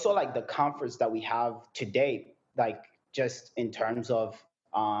it's also like the comforts that we have today, like just in terms of,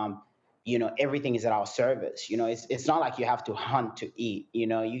 everything is at our service. It's not like you have to hunt to eat.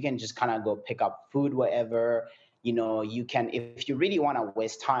 You can just kind of go pick up food wherever. You can, if you really want to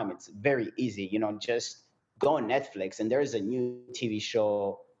waste time, it's very easy. Just go on Netflix and there's a new TV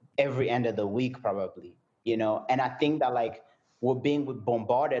show every end of the week, probably. And I think that, like, we're being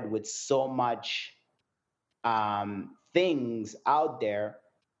bombarded with so much things out there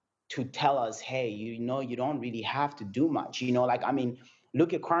to tell us, hey, you don't really have to do much. Like, I mean,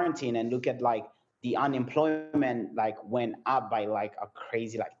 look at quarantine and look at, like, the unemployment, like, went up by like a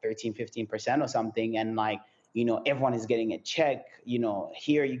crazy, like, 13-15% or something. And, like, everyone is getting a check.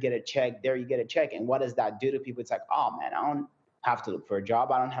 Here you get a check, there you get a check. And what does that do to people? It's like, oh man, I don't have to look for a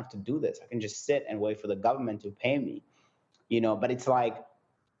job. I don't have to do this. I can just sit and wait for the government to pay me. But it's like,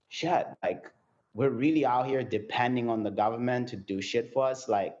 shit, like, we're really out here depending on the government to do shit for us,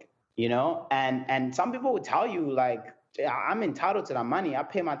 like, and some people would tell you, like, "Yeah, I'm entitled to that money, I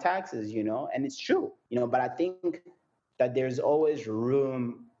pay my taxes," and it's true. But I think that there's always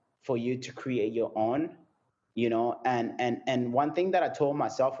room for you to create your own. And one thing that I told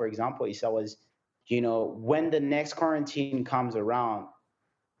myself, for example, is, I was, when the next quarantine comes around,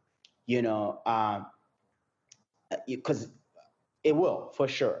 you know because it will, for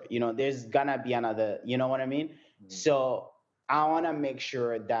sure. There's gonna be another, you know what I mean? mhm, So I want to make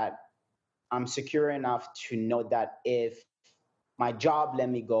sure that I'm secure enough to know that if my job let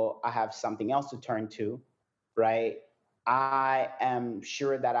me go, I have something else to turn to, right? I am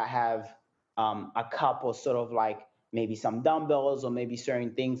sure that I have a couple, sort of like, maybe some dumbbells, or maybe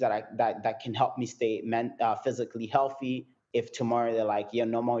certain things that can help me stay physically healthy. If tomorrow they're like, yeah,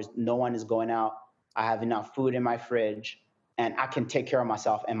 no one is going out, I have enough food in my fridge, and I can take care of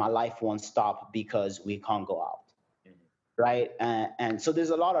myself, and my life won't stop because we can't go out, mhm. right? And so there's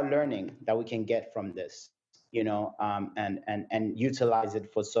a lot of learning that we can get from this, and utilize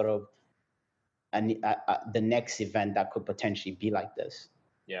it for sort of the next event that could potentially be like this.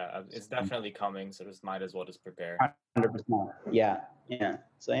 Yeah, it's definitely coming, so just might as well just prepare. 100%. Yeah, yeah.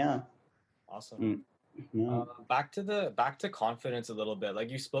 So yeah. Awesome. Mm, yeah. Back to confidence a little bit. Like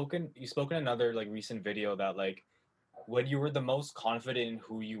you spoken another like recent video that like when you were the most confident in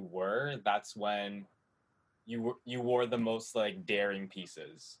who you were, that's when you wore the most like daring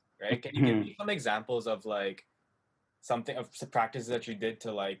pieces, right? Can you give Mhm. me some examples of like something of some practices that you did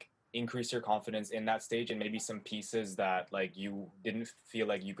to like increase your confidence in that stage and maybe some pieces that like you didn't feel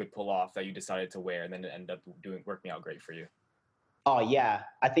like you could pull off that you decided to wear and then it ended up doing working out great for you? Oh yeah,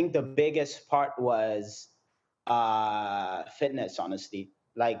 I think the biggest part was fitness, honestly.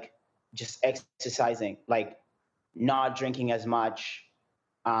 Like, just exercising, like, not drinking as much,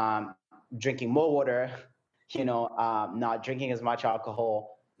 um, drinking more water, not drinking as much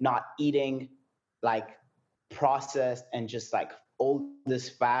alcohol, not eating like processed and just like all this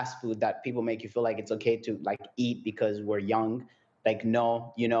fast food that people make you feel like it's okay to like eat because we're young. Like,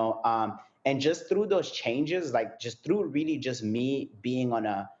 no, and just through those changes, like, just through really just me being on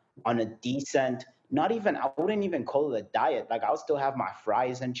a decent, not even, I wouldn't even call it a diet. Like, I'll still have my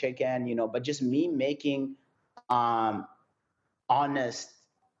fries and chicken, but just me making um honest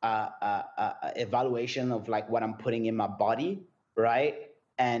evaluation of like what I'm putting in my body, right?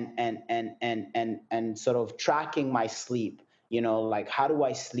 And sort of tracking my sleep. Like, how do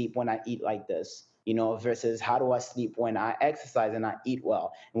I sleep when I eat like this? Versus how do I sleep when I exercise and I eat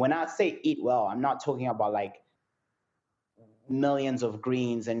well? And when I say eat well, I'm not talking about like millions of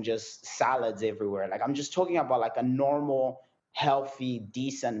greens and just salads everywhere. Like, I'm just talking about like a normal, healthy,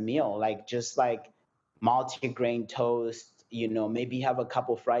 decent meal, like just like multi-grain toast, maybe have a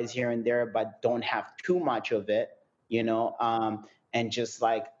couple fries here and there, but don't have too much of it, and just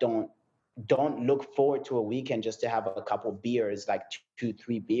like don't don't look forward to a weekend just to have a couple beers, like 2,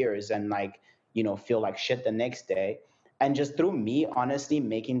 3 beers, and like, feel like shit the next day. And just through me, honestly,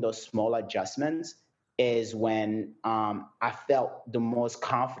 making those small adjustments is when I felt the most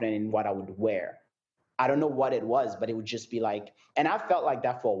confident in what I would wear. I don't know what it was, but it would just be like, and I felt like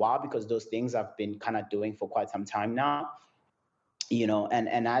that for a while because those things I've been kind of doing for quite some time now,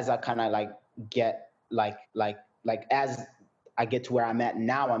 and as I kind of like get like as I get to where I'm at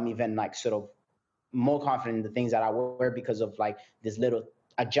now, I'm even like sort of more confident in the things that I wear because of like these little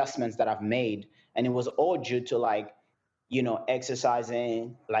adjustments that I've made. And it was all due to like,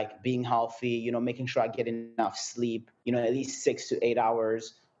 exercising, like being healthy, making sure I get enough sleep, at least 6 to 8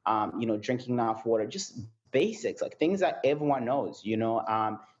 hours, drinking enough water, just basics, like things that everyone knows,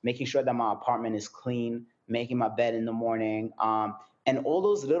 making sure that my apartment is clean, making my bed in the morning. And all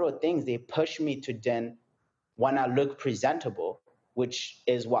those little things, they push me to then when I look presentable, which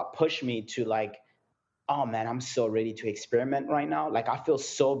is what pushed me to like, oh man, I'm so ready to experiment right now. Like I feel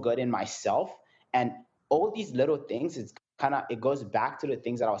so good in myself. And all these little things, it goes back to the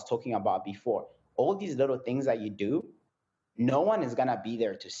things that I was talking about before. All these little things that you do, no one is gonna be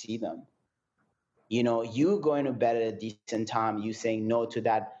there to see them. You going to bed at a decent time, you saying no to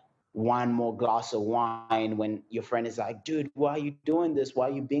that one more glass of wine when your friend is like, dude, why are you doing this? Why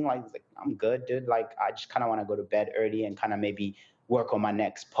are you being like this? Like, I'm good, dude. Like, I just kind of want to go to bed early and kind of maybe work on my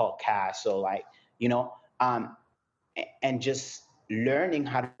next podcast. Or like, you know, um, and just learning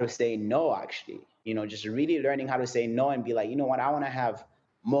how to say no, actually, just really learning how to say no and be like, you know what, I want to have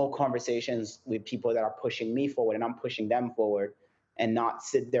more conversations with people that are pushing me forward and I'm pushing them forward, and not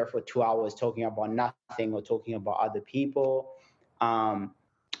sit there for 2 hours talking about nothing or talking about other people. Um,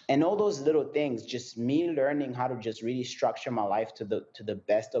 and all those little things, just me learning how to just really structure my life to the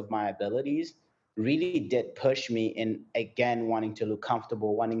best of my abilities, really did push me in again wanting to look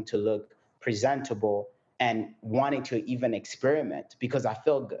comfortable, wanting to look presentable, and wanting to even experiment because I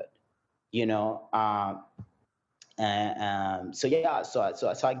feel good, you know. So yeah, so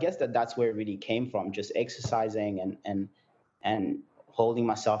I guess that's where it really came from, just exercising and holding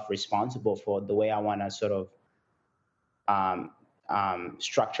myself responsible for the way I want to sort of um,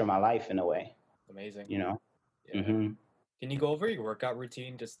 structure my life in a way, Amazing. you know. Yeah. Can you go over your workout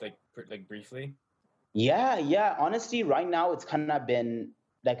routine just like briefly? Yeah. Honestly, right now it's kind of been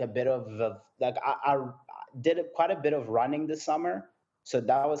like a bit of like I did quite a bit of running this summer, so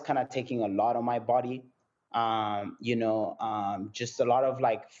that was kind of taking a lot on my body. Just a lot of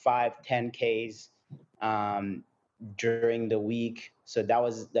like 5, 10 Ks um, during the week. So that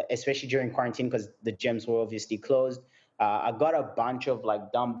was especially during quarantine because the gyms were obviously closed. I got a bunch of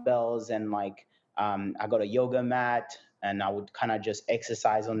like dumbbells and like I got a yoga mat, and I would kind of just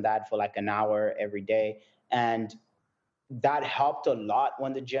exercise on that for like an hour every day. And that helped a lot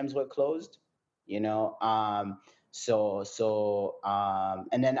when the gyms were closed, you know. And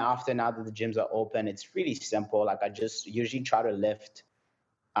then after, now that the gyms are open, it's really simple. Like I just usually try to lift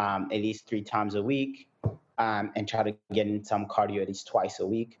at least 3 times a week, and try to get in some cardio at least twice a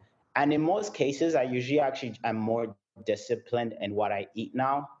week. And in most cases, I usually actually am more disciplined in what I eat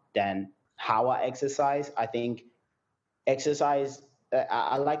now than how I exercise. I think exercise,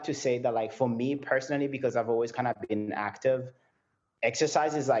 I like to say that, like, for me personally, because I've always kind of been active,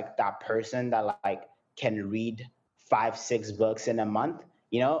 exercise is like that person that like can read 5, 6 books in a month.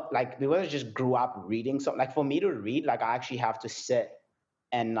 Like because I just grew up reading. So like for me to read, like I actually have to sit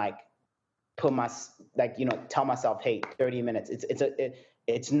and like put my like tell myself, hey, 30 minutes.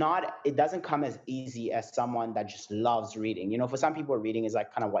 It's not, it doesn't come as easy as someone that just loves reading. For some people, reading is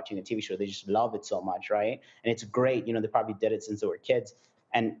like kind of watching a TV show. They just love it so much, right? And it's great. They probably did it since they were kids.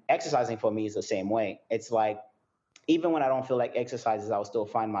 And exercising for me is the same way. It's like, even when I don't feel like exercises, I'll still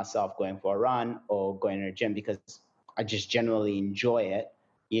find myself going for a run or going to the gym because I just generally enjoy it.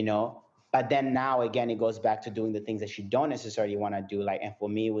 But then now again, it goes back to doing the things that you don't necessarily want to do. Like, and for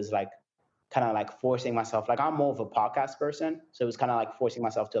me, it was like kind of like forcing myself. Like I'm more of a podcast person, so it was kind of like forcing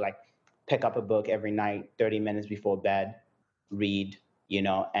myself to like pick up a book every night, 30 minutes before bed, read,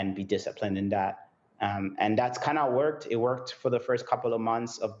 and be disciplined in that. And that's kind of worked. It worked for the first couple of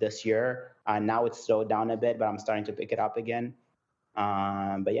months of this year. Now it's slowed down a bit, but I'm starting to pick it up again.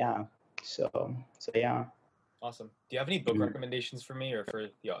 But yeah, so yeah. Awesome. Do you have any book recommendations for me or for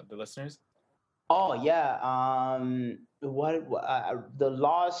the listeners? Oh yeah. The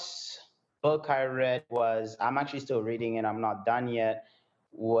last book I read was, I'm actually still reading it, I'm not done yet,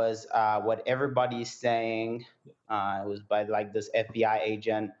 was What Everybody's Saying. It was by like this FBI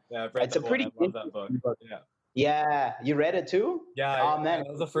agent. Yeah, I've read It's that a pretty one. I love that book. Yeah, you read it too? Yeah, Oh man, that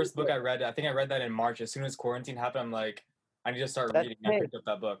was the first book I read. I think I read that in March. As soon as quarantine happened, I'm like, I need to start reading. I picked up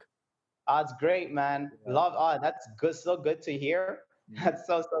that book. It's great, man. Yeah. Love. That's good. So good to hear. Mhm. That's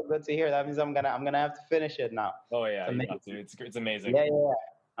so good to hear. That means I'm gonna have to finish it now. Oh It's yeah, you amazing. have to. It's amazing. Yeah, yeah, yeah.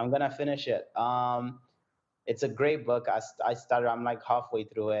 I'm gonna finish it. It's a great book. I started. I'm like halfway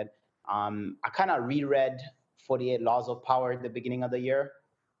through it. I kind of reread 48 Laws of Power at the beginning of the year.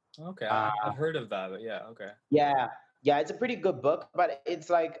 Okay, Uh, I've heard of that, but yeah, okay. yeah, yeah. It's a pretty good book, but it's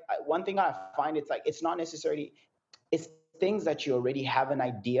like one thing I find. It's like it's not necessarily. It's things that you already have an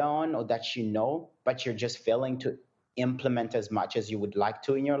idea on or that you know, but you're just failing to implement as much as you would like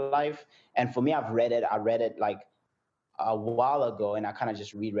to in your life. And for me, I've read it. I read it like a while ago, and I kind of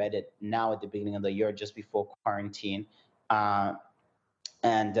just reread it now at the beginning of the year, just before quarantine. Uh,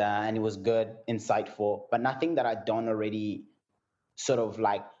 and it was good, insightful, but nothing that I don't already sort of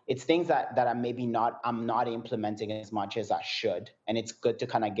like. It's things that I'm not implementing as much as I should, and it's good to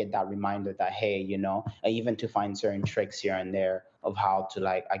kind of get that reminder that hey, even to find certain tricks here and there of how to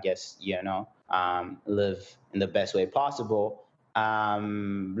like I guess live in the best way possible.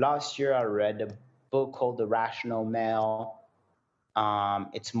 Last year I read a book called The Rational Male.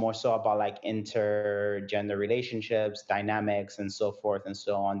 It's more so about like intergender relationships, dynamics, and so forth and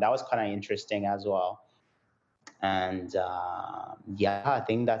so on. That was kind of interesting as well. And yeah, I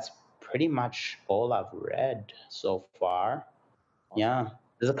think that's pretty much all I've read so far. Awesome. Yeah,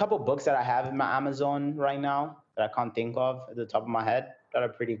 there's a couple books that I have in my Amazon right now that I can't think of at the top of my head that are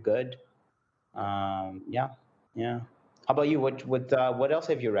pretty good. Yeah, yeah. How about you? What else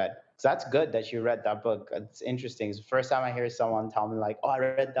have you read? 'Cause that's good that you read that book. It's interesting. It's the first time I hear someone tell me like, "Oh, I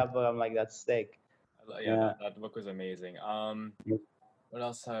read that book." I'm like, "That's sick." Yeah, Yeah. that book was amazing. What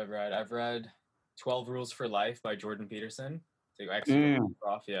else have I read? I've read 12 Rules for Life by Jordan Peterson. It's like ex Mm,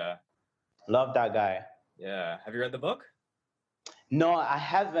 prof. Yeah, love that guy. yeah. Have you read the book? No, I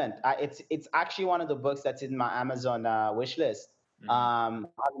haven't. It's actually one of the books that's in my Amazon wish list. Mhm.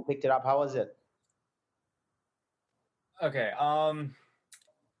 I haven't picked it up. How was it? Okay.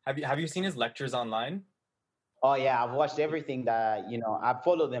 Have you seen his lectures online? Oh yeah, I've watched everything that I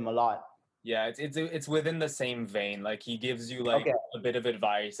follow them a lot. Yeah, it's within the same vein. Like he gives you like Okay. a bit of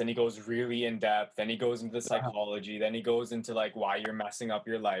advice, and he goes really in depth. Then he goes into the Uh-huh. psychology. Then he goes into like why you're messing up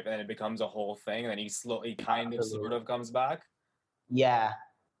your life, and then it becomes a whole thing. And then he kind of sort Absolutely. of comes back. Yeah.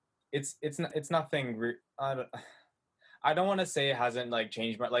 It's nothing. I don't want to say it hasn't like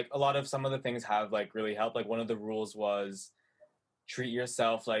changed, but like a lot of some of the things have like really helped. Like one of the rules was treat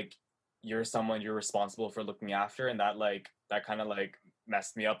yourself like you're someone you're responsible for looking after, and that kind of like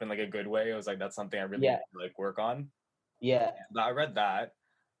messed me up in like a good way. It was like that's something I really need Yeah. to like work on. Yeah. I read that.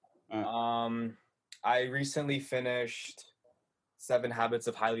 Mm. Um, I recently finished Seven Habits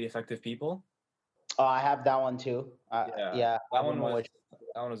of Highly Effective People. Oh, I have that one too. Yeah, Yeah, I that have one on my was wish.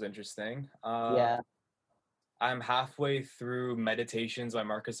 that one was interesting. Yeah. I'm halfway through Meditations by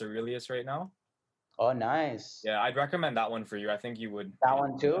Marcus Aurelius right now. Oh, nice. Yeah, I'd recommend that one for you. I think you would That enjoy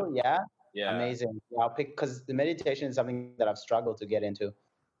one that. too. Yeah. Yeah. Amazing. Yeah, I'll pick because the meditation is something that I've struggled to get into. Mm,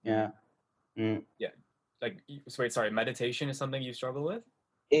 Yeah. Mm. yeah. Wait, sorry. Meditation is something you struggle with?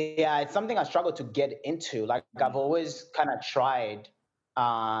 Yeah, it's something I struggle to get into. Like I've always kind of tried,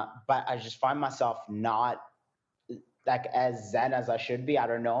 but I just find myself not like as zen as I should be. I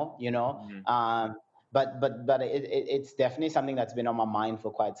don't know, Mhm. but it's definitely something that's been on my mind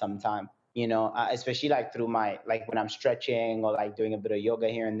for quite some time. Especially like through my like when I'm stretching or like doing a bit of yoga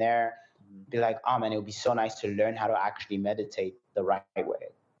here and there. Mhm. Be like, oh man, it would be so nice to learn how to actually meditate the right way.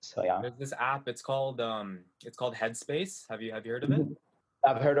 So yeah, There's this app. It's called Headspace. Have you heard of it? Mhm.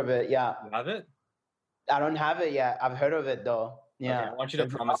 I've heard of it. Yeah, You have it? I don't have it yet. I've heard of it though. Okay, Yeah. I want you to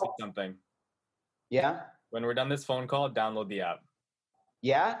Does it promise me help? something. Yeah. When we're done this phone call, download the app.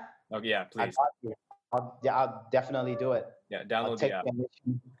 Yeah. Okay, yeah, I please. got you. I'll definitely do it. Yeah, I'll download the take app. the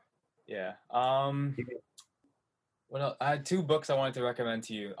initiative. Yeah. What else? I had two books I wanted to recommend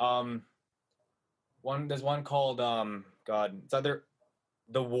to you. There's one called it's either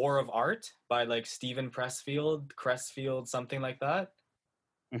The War of Art by like Stephen Crestfield, something like that.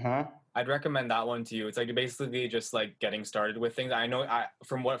 Uh-huh. I'd recommend that one to you. It's like basically just like getting started with things. I know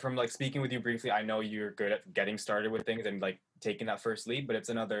from like speaking with you briefly, I know you're good at getting started with things and like taking that first leap, but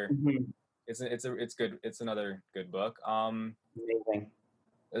Mhm. it's good. It's another good book. Amazing.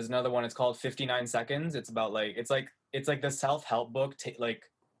 There's another one. It's called 59 Seconds. It's about like it's like the self-help book, like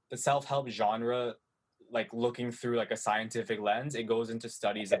the self-help genre, like looking through like a scientific lens. It goes into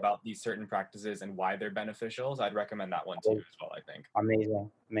studies Okay. about these certain practices and why they're beneficial. So I'd recommend that one to you as well, I think.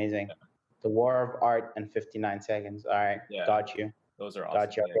 Amazing. Amazing. The War of Art in 59 seconds. All right. Yeah, Got you. those are awesome.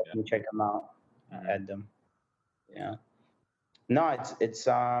 Got you. Yeah, I'll definitely check them out. yeah. Add them. Yeah. Yeah. No,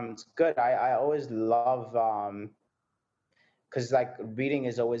 it's good. I always love because like reading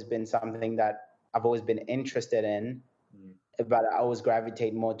has always been something that I've always been interested in, but I always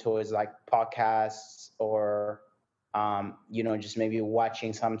gravitate more towards like podcasts or just maybe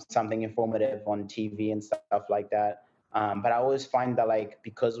watching something informative on TV and stuff like that. But I always find that like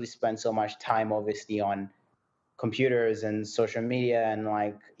because we spend so much time obviously on computers and social media and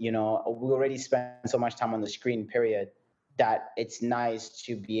like we already spend so much time on the screen period, that it's nice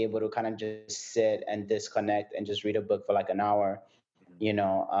to be able to kind of just sit and disconnect and just read a book for like an hour,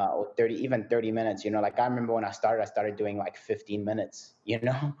 or 30 minutes. Like I remember when I started doing like 15 minutes,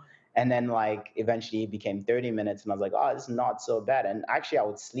 and then like eventually it became 30 minutes, and I was like, oh, this is not so bad. And actually I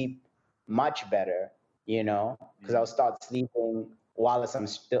would sleep much better, because I would start sleeping while I'm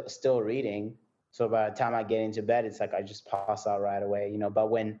still reading. So by the time I get into bed, it's like I just pass out right away, But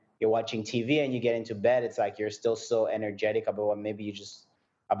when you're watching TV and you get into bed, it's like you're still so energetic about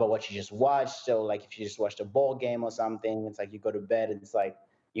what you just watched. So like if you just watched a ball game or something, it's like you go to bed and it's like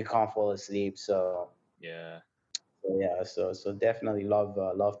you can't fall asleep. So Yeah. So definitely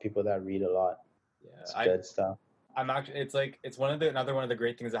love people that read a lot. Yeah. It's good stuff. I'm actually, it's another one of the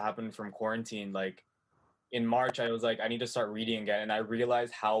great things that happened from quarantine. Like in March, I was like, I need to start reading again, and I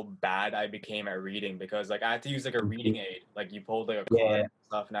realized how bad I became at reading because like I had to use like a reading aid, like you pulled like a card and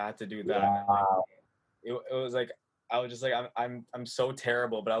stuff, and I had to do that. And, like, it was like I was just like I'm so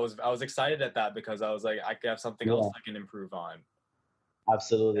terrible, but I was excited at that because I was like I could have something else I can improve on.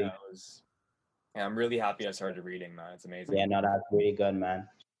 Absolutely. Yeah, I'm really happy I started reading, man. It's amazing. Yeah, no, that's really good, man.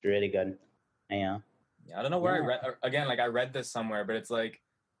 It's really good. Yeah. Yeah, I don't know where I read again. Like I read this somewhere, but it's like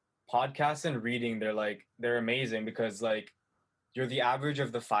podcasts and reading. They're amazing because like you're the average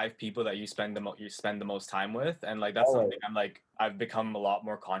of the 5 people that you spend the most time with, and like that's something I've become a lot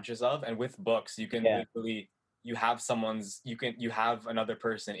more conscious of. And with books, you can literally you have another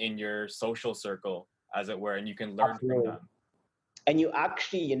person in your social circle, as it were, and you can learn from them. And you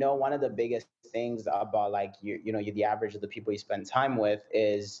actually, one of the biggest things about like you're the average of the people you spend time with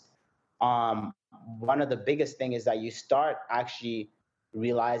is, one of the biggest thing is that you start actually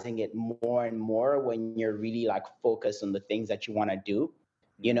realizing it more and more when you're really like focused on the things that you want to do,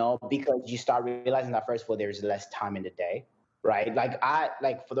 because you start realizing that first of all, there's less time in the day, right?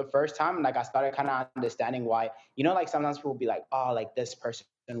 Like for the first time, like I started kind of understanding why, like sometimes people will be like, oh, like this person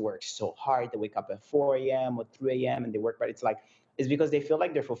works so hard. They wake up at 4 a.m. or 3 a.m. and they work, but it's because they feel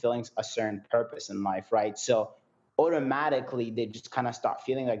like they're fulfilling a certain purpose in life, right? So automatically they just kind of start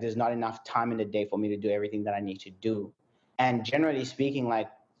feeling like there's not enough time in the day for me to do everything that I need to do. And generally speaking, like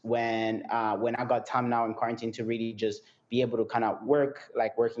when I got time now in quarantine to really just be able to kind of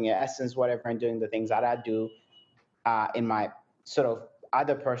working at Essence, whatever, and doing the things that I do in my sort of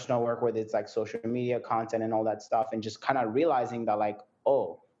other personal work, whether it's like social media content and all that stuff, and just kind of realizing that like,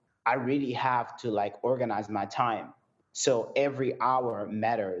 oh, I really have to like organize my time. So every hour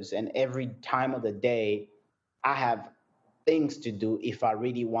matters, and every time of the day, I have things to do if I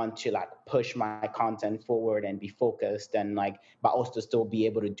really want to like push my content forward and be focused, and like, but also still be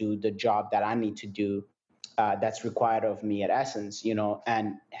able to do the job that I need to do, that's required of me at Essence,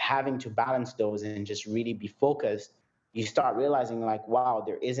 and having to balance those and just really be focused. You start realizing like, wow,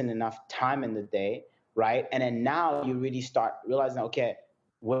 there isn't enough time in the day, right? And then now you really start realizing, okay,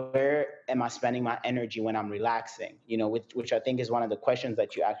 where am I spending my energy when I'm relaxing? Which I think is one of the questions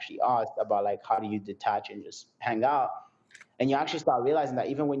that you actually asked about, like, how do you detach and just hang out? And you actually start realizing that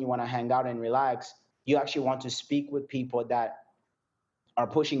even when you want to hang out and relax, you actually want to speak with people that are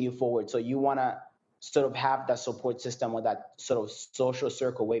pushing you forward. So you want to sort of have that support system or that sort of social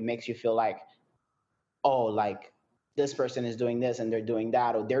circle where it makes you feel like, oh, like this person is doing this and they're doing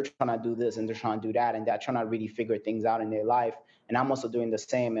that, or they're trying to do this and they're trying to do that, and they're trying to really figure things out in their life. And I'm also doing the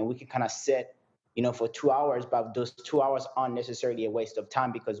same. And we can kind of sit, for 2 hours, but those 2 hours aren't necessarily a waste of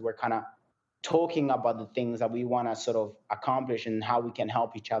time because we're kind of talking about the things that we want to sort of accomplish and how we can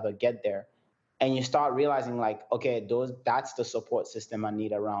help each other get there. And you start realizing like, okay, that's the support system I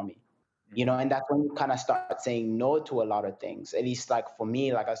need around me. And that's when you kind of start saying no to a lot of things. At least like for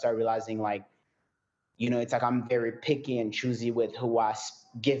me, like I started realizing like, it's like I'm very picky and choosy with who I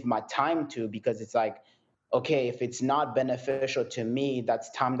give my time to, because it's like, okay, if it's not beneficial to me, that's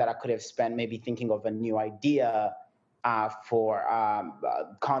time that I could have spent maybe thinking of a new idea for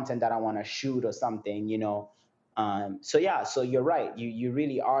content that I want to shoot or something, So you're right. You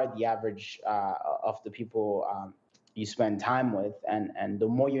really are the average of the people you spend time with, and the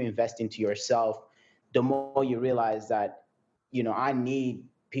more you invest into yourself, the more you realize that, I need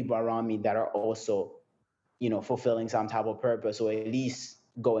people around me that are also, fulfilling some type of purpose, or at least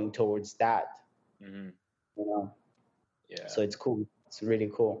going towards that. Yeah. So it's cool. It's really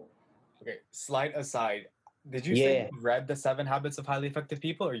cool. Okay, slide aside. Did you say Yeah. you read The 7 Habits of Highly Effective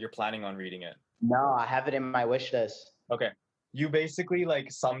People, or you're planning on reading it? No, I have it in my wish list. Okay. You basically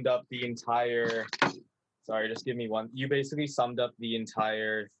like summed up the entire. Sorry, just give me one. You basically summed up the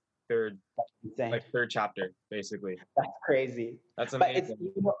entire third, Insane. like third chapter, basically. That's crazy. That's But it's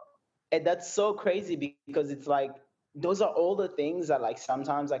amazing. and that's so crazy because it's like those are all the things that like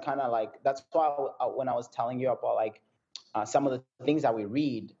sometimes I kind of like. That's why when I was telling you about like some of the things that we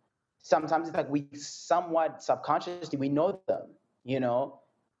read, sometimes it's like we somewhat subconsciously we know them, you know,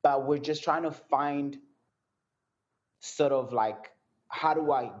 but we're just trying to find sort of like how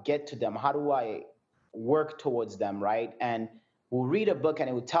do I get to them? How do I work towards them, right? And we'll read a book and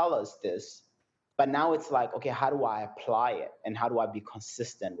it will tell us this, but now it's like, okay, how do I apply it and how do I be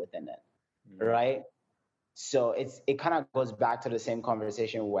consistent within it, right? So it kind of goes back to the same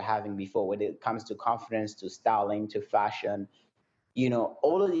conversation we were having before when it comes to confidence, to styling, to fashion. You know,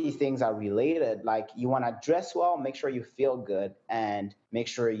 all of these things are related. Like you want to dress well, make sure you feel good, and make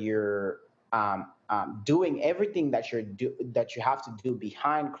sure you're doing everything that that you have to do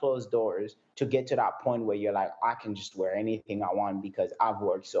behind closed doors to get to that point where you're like, I can just wear anything I want because I've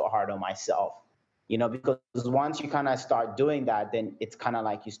worked so hard on myself. You know, because once you kind of start doing that, then it's kind of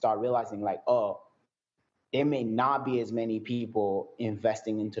like you start realizing like, oh, there may not be as many people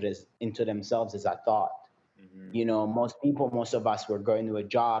investing into themselves as I thought. You know, most of us, we're going to a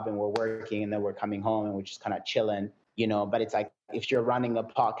job and we're working and then we're coming home and we're just kind of chilling, you know. But it's like if you're running a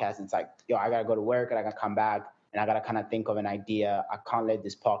podcast, it's like, yo, I gotta go to work and I gotta come back and I gotta kind of think of an idea. I can't let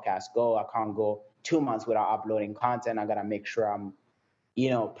this podcast go. I can't go 2 months without uploading content. I gotta make sure I'm, you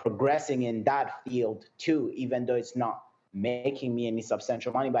know, progressing in that field too, even though it's not making me any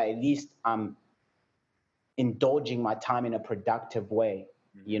substantial money, but at least I'm indulging my time in a productive way,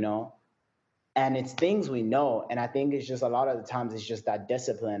 you know. And it's things we know, and I think it's just a lot of the times it's just that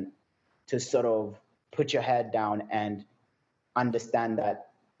discipline to sort of put your head down and understand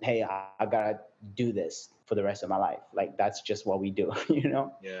that, hey, I gotta do this for the rest of my life. Like that's just what we do, you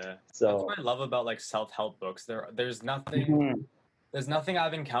know. Yeah. That's So what I love about like self-help books. There's nothing mhm, there's nothing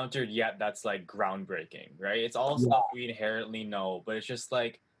I've encountered yet that's like groundbreaking, right? It's all yeah, stuff we inherently know, but it's just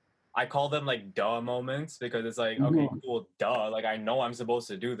like I call them like duh moments because it's like, okay, mhm, cool, duh. Like I know I'm supposed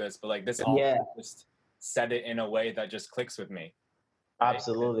to do this, but like this author yeah, just said it in a way that just clicks with me, right?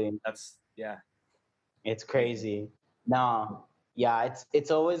 absolutely. That's yeah. It's crazy. Now, yeah,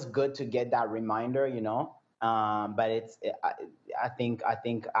 it's always good to get that reminder, you know. But I think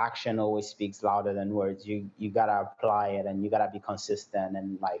action always speaks louder than words. You gotta apply it and you gotta be consistent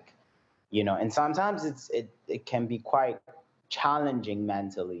and like, you know. And sometimes it can be quite challenging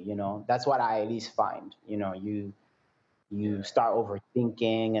mentally, you know. That's what I at least find. You know, you Yeah. start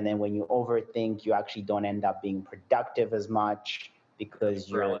overthinking, and then when you overthink, you actually don't end up being productive as much Like because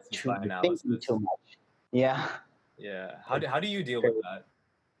paralysis by you're thinking analysis. too much. Yeah. Yeah. How do you deal with that?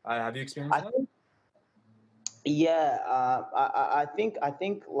 Have you experienced I that? think, yeah, I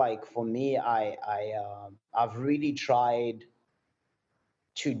think like for me, I've really tried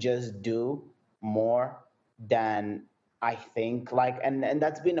to just do more than I think. Like, and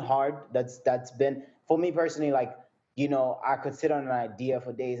that's been hard. That's been for me personally. Like, you know, I could sit on an idea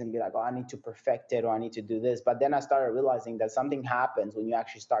for days and be like, oh, I need to perfect it or I need to do this. But then I started realizing that something happens when you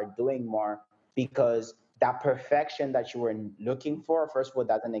actually start doing more because that perfection that you were looking for, first of all,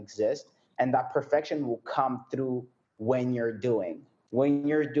 doesn't exist. And that perfection will come through when you're doing. When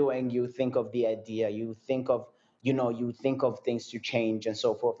you're doing, you think of the idea, you think of, you know, you think of things to change and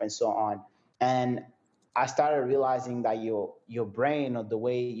so forth and so on. And I started realizing that your brain, or the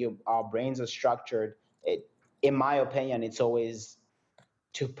way our brains are structured, it, in my opinion, it's always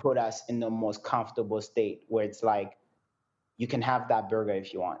to put us in the most comfortable state where it's like you can have that burger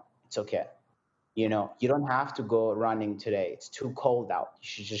if you want. It's okay. You know, you don't have to go running today. It's too cold out. You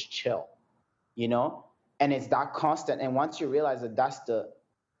should just chill, you know? And it's that constant. And once you realize that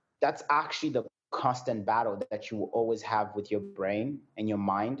that's actually the constant battle that you will always have with your brain and your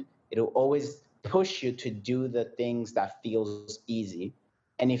mind. It'll always push you to do the things that feels easy.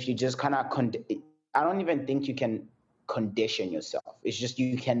 And if you just kind of I don't even think you can condition yourself. It's just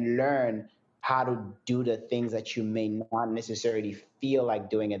you can learn how to do the things that you may not necessarily feel like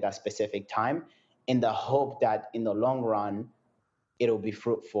doing at that specific time, in the hope that in the long run it'll be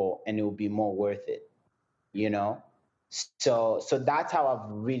fruitful and it will be more worth it, you know. So that's how I've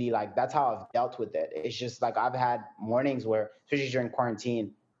really, like, that's how I've dealt with it. It's just like I've had mornings where, especially during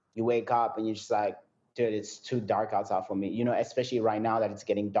quarantine, you wake up and you're just like, dude, it's too dark outside for me, you know, especially right now that it's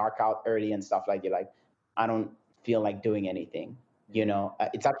getting dark out early and stuff. Like, you're like, I don't feel like doing anything, you know.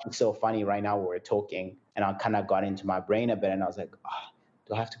 It's actually so funny right now we're talking and I kind of got into my brain a bit and I was like, oh,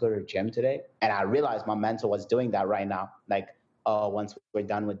 do I have to go to the gym today? And I realized my mentor was doing that right now. Like, oh, once we're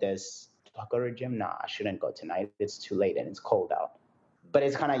done with this, do I go to the gym? Nah, I shouldn't go tonight. It's too late and it's cold out. But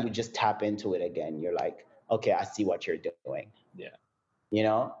it's kind of, you just tap into it again. You're like, okay, I see what you're doing. Yeah. You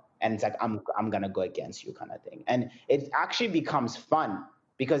know? And it's like, I'm gonna go against you kind of thing. And it actually becomes fun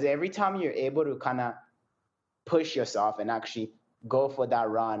because every time you're able to kind of push yourself and actually go for that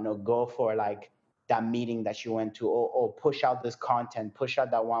run or go for like that meeting that you went to, or push out this content, push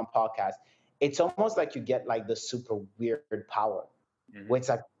out that one podcast, it's almost like you get like the super weird power where it's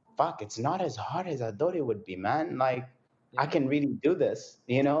like, fuck, it's not as hard as I thought it would be, man. Like, I can really do this,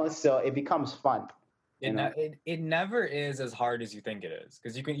 you know? So it becomes fun. It never is as hard as you think it is,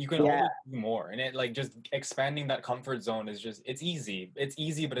 because you can always do more, and it like just expanding that comfort zone is just, it's easy,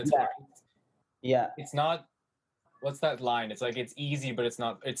 but it's hard. It's not, what's that line, it's like it's easy but it's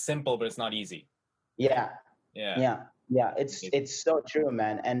not, it's simple but it's not easy. It's so true,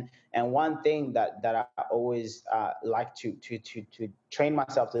 man. And one thing that I always like to train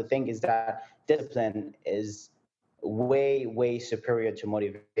myself to think is that discipline is way superior to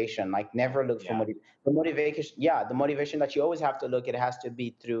motivation. Like, never look for the motivation. The motivation that you always have to look, it has to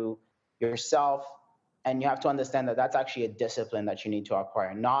be through yourself, and you have to understand that that's actually a discipline that you need to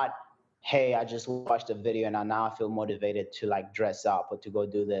acquire. Not, hey, I just watched a video and I now feel motivated to like dress up or to go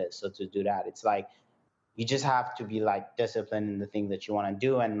do this or to do that. It's like, you just have to be like disciplined in the thing that you want to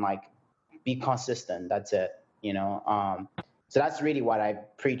do and like be consistent. That's it, you know? So that's really what I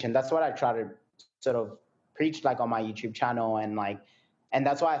preach. And that's what I try to sort of preach like on my YouTube channel. And like, and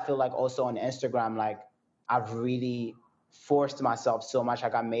that's why I feel like also on Instagram, like I've really forced myself so much.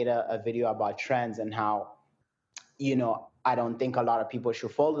 Like I made a video about trends and how, you know, I don't think a lot of people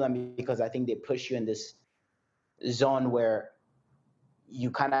should follow them because I think they push you in this zone where you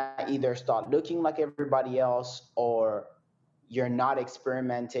kind of either start looking like everybody else or you're not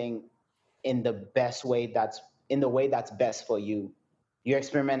experimenting in the best way that's best for you. You're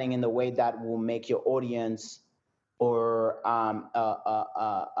experimenting in the way that will make your audience or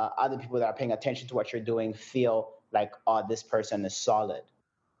other people that are paying attention to what you're doing feel like, oh, this person is solid.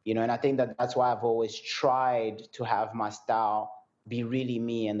 You know, and I think that that's why I've always tried to have my style be really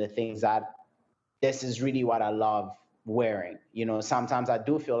me and the things that this is really what I love wearing. You know, sometimes I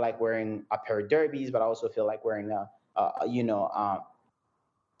do feel like wearing a pair of derbies, but I also feel like wearing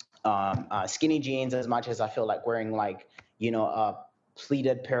skinny jeans as much as I feel like wearing like, you know, a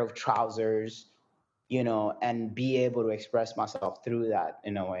pleated pair of trousers, you know, and be able to express myself through that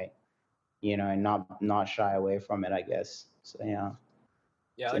in a way, you know, and not shy away from it, I guess. So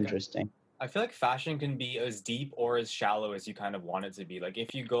it's like, interesting. I feel like fashion can be as deep or as shallow as you kind of want it to be. Like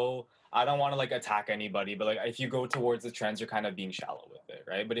if you go, I don't want to like attack anybody, but like if you go towards the trends, you're kind of being shallow with it,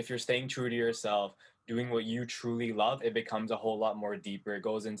 right? But if you're staying true to yourself, doing what you truly love, it becomes a whole lot more deeper. It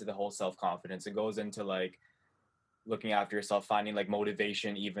goes into the whole self-confidence. It goes into like looking after yourself, finding like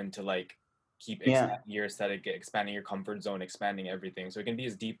motivation even to like keep expanding your aesthetic, expanding your comfort zone, expanding everything. So it can be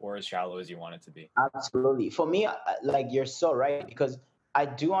as deep or as shallow as you want it to be. Absolutely. For me, like you're so right, because I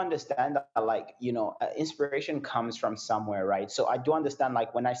do understand that, like, you know, inspiration comes from somewhere, right? So I do understand,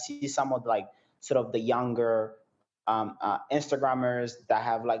 like, when I see some of like sort of the younger Instagrammers that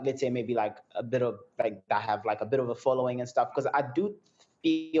have like, let's say maybe like a bit of like that have like a bit of a following and stuff, because I do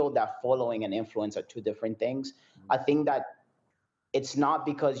feel that following and influence are two different things. I think that it's not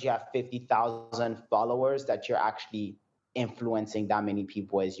because you have 50,000 followers that you're actually influencing that many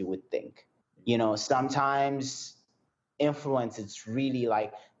people as you would think. You know, sometimes influence, it's really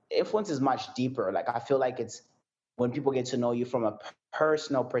like, influence is much deeper. Like I feel like it's when people get to know you from a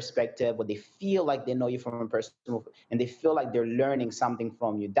personal perspective, or they feel like they know you from a personal, and they feel like they're learning something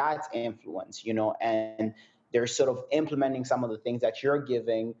from you, that's influence, you know. And they're sort of implementing some of the things that you're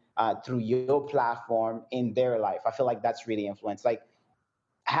giving through your platform in their life. I feel like that's really influence. Like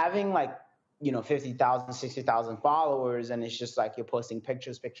having like, you know, 50,000, 60,000 followers, and it's just like you're posting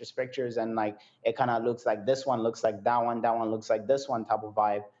pictures, and like it kind of looks like this one looks like that one looks like this one type of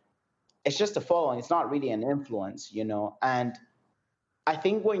vibe. It's just a following. It's not really an influence, you know. And I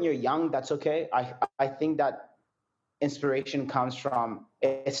think when you're young, that's okay. I think that inspiration comes from,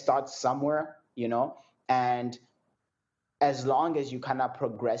 it starts somewhere, you know. And as long as you kind of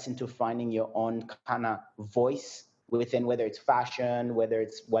progress into finding your own kind of voice within, whether it's fashion, whether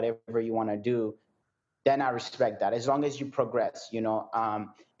it's whatever you want to do, then I respect that. As long as you progress, you know,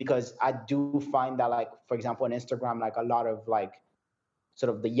 because I do find that, like, for example, on Instagram, like a lot of like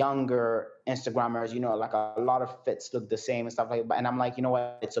sort of the younger Instagrammers, you know, like a lot of fits look the same and stuff like that. And I'm like, you know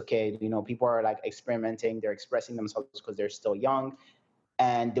what, it's okay. You know, people are like experimenting, they're expressing themselves because they're still young,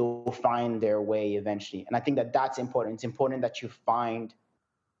 and they will find their way eventually. And I think that that's important. It's important that you find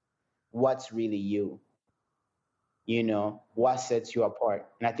what's really you, what sets you apart.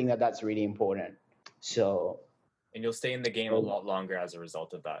 And I think that that's really important. So And you'll stay in the game a lot longer as a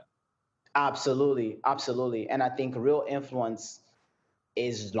result of that. absolutely, absolutely. And I think real influence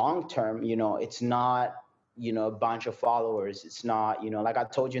is long term. It's not, a bunch of followers. It's not, like I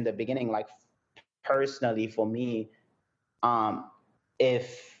told you in the beginning, like personally for me, um,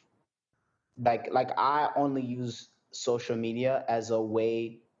 if like I only use social media as a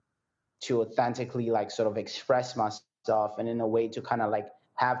way to authentically like sort of express myself, and in a way to kind of like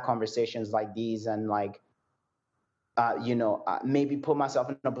have conversations like these, and like maybe put myself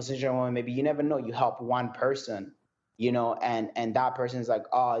in a position where maybe you never know, you help one person, and that person's like,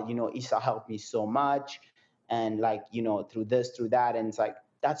 oh, Isa helped me so much, and like, through this, through that, and it's like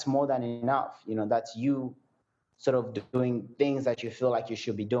that's more than enough. That's you sort of doing things that you feel like you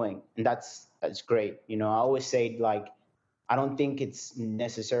should be doing, and that's great. I always say, like, I don't think it's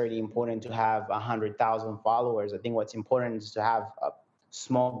necessarily important to have 100,000 followers. I think what's important is to have a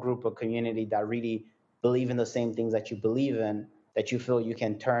small group of community that really believe in the same things that you believe in, that you feel you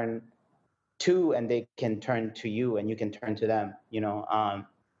can turn to, and they can turn to you, and you can turn to them.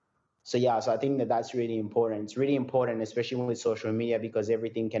 So yeah, so I think that that's really important. It's really important, especially with social media, because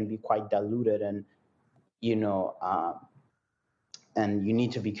everything can be quite diluted, and you know, um, and you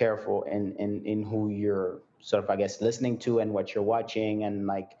need to be careful in who you're sort of, I guess, listening to, and what you're watching, and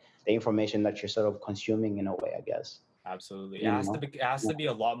like the information that you're sort of consuming in a way, I guess. Absolutely. You know? It has to be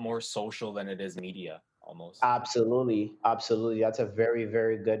a lot more social than it is media, almost. Absolutely, absolutely. That's a very,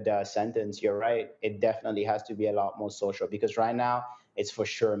 very good sentence. You're right. It definitely has to be a lot more social, because right now it's for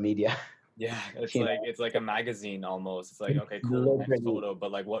sure media. Yeah, you know, it's like a magazine almost. It's like, okay, cool, nice literally. photo,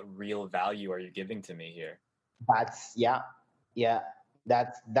 but like what real value are you giving to me here? That's yeah, yeah.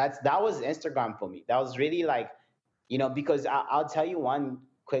 That was Instagram for me. That was really like, because I'll tell you one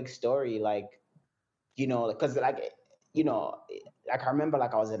quick story. Like, because like, you know, like I remember,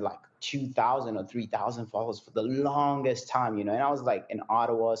 like I was at like 2,000 or 3,000 followers for the longest time, and I was like in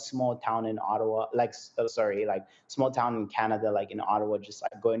Ottawa, small town in Ottawa, like, sorry, like small town in Canada, like in Ottawa, just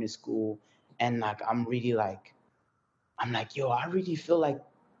like going to school, and like I'm like, yo, I really feel like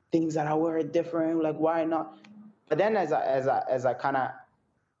things that I wear are different. Like, why not? But then as I kind of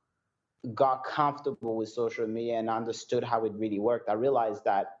got comfortable with social media and understood how it really worked, I realized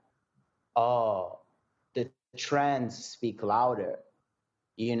that, oh, the trends speak louder.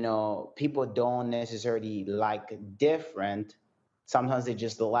 People don't necessarily like different. Sometimes they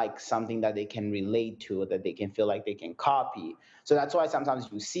just like something that they can relate to, that they can feel like they can copy. So that's why sometimes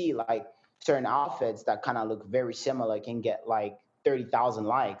you see like certain outfits that kind of look very similar can get like 30,000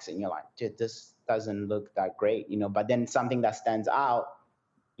 likes, and you're like, dude, this doesn't look that great, But then something that stands out,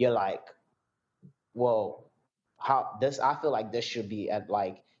 you're like, whoa, how this, I feel like this should be at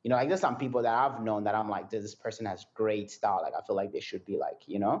like, like there's some people that I've known that I'm like, this person has great style, like I feel like they should be like,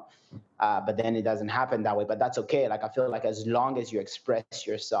 but then it doesn't happen that way, but that's okay. Like I feel like as long as you express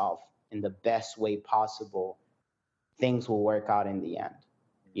yourself in the best way possible, things will work out in the end.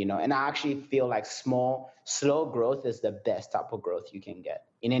 And I actually feel like slow growth is the best type of growth you can get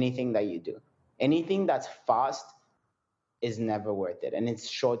in anything that you do. Anything that's fast is never worth it, and it's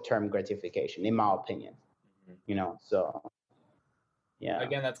short-term gratification, in my opinion. So yeah.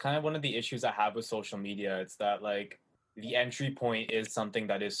 Again, that's kind of one of the issues I have with social media. It's that like the entry point is something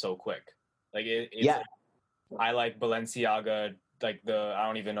that is so quick. Like it's Yeah. like, I like Balenciaga, like I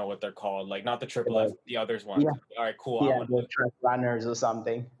don't even know what they're called, like not the triple F, the others ones. Yeah. All right, cool. I Yeah, want the track runners or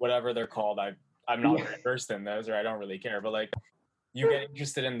something. whatever they're called. I'm not Yeah. very versed in those, or I don't really care. But like, you get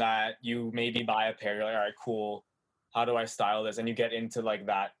interested in that, you maybe buy a pair. You're like, all right, cool. How do I style this? And you get into like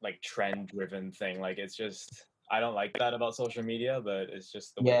that like trend driven thing. Like it's just I don't like that about social media, but it's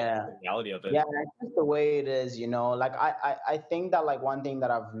just Yeah. the reality of it. Yeah, that's just the way it is, Like I think that like one thing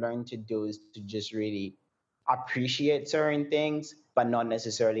that I've learned to do is to just really appreciate certain things, but not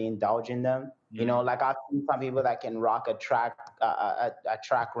necessarily indulge in them. Like I've seen some people that can rock a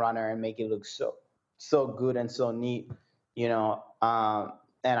track runner and make it look so good and so neat,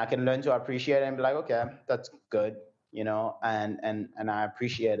 and I can learn to appreciate it and be like, okay, that's good, and I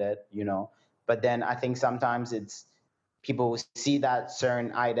appreciate it, But then I think sometimes it's people will see that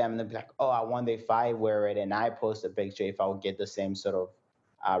certain item and they'll be like, oh, I wonder if I wear it and I post a picture, if I'll get the same sort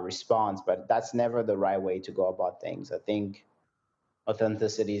of response. But that's never the right way to go about things. I think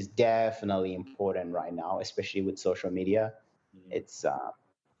authenticity is definitely important right now, especially with social media. It's,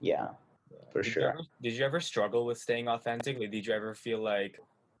 yeah, for sure. Did you ever struggle with staying authentic? Like, did you ever feel like,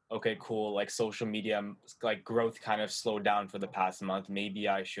 okay, cool, like social media, like growth kind of slowed down for the past month. Maybe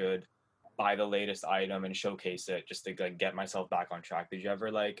I should buy the latest item and showcase it just to like get myself back on track. Did you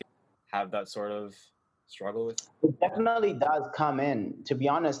ever like have that sort of struggle with? It definitely does come in. To be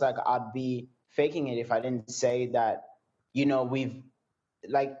honest, like I'd be faking it if I didn't say that, we've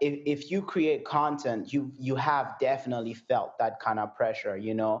like if you create content, you have definitely felt that kind of pressure,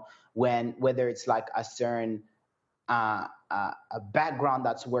 when whether it's like a certain a background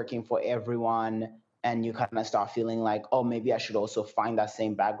that's working for everyone, and you kind of start feeling like, oh, maybe I should also find that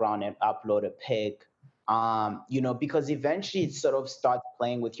same background and upload a pic. Because eventually it sort of starts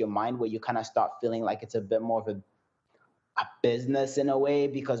playing with your mind, where you kind of start feeling like it's a bit more of a business in a way,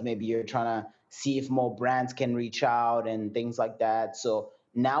 because maybe you're trying to see if more brands can reach out and things like that. So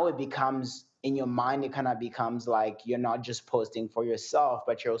now it becomes, in your mind, it kind of becomes like you're not just posting for yourself,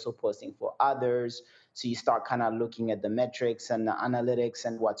 but you're also posting for others. So you start kind of looking at the metrics and the analytics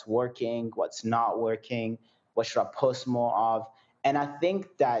and what's working, what's not working, what should I post more of. And I think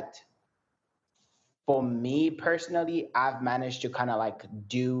that for me personally, I've managed to kind of like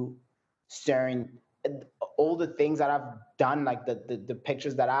do certain, all the things that I've done, like the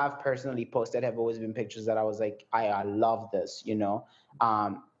pictures that I've personally posted have always been pictures that I was like, I love this,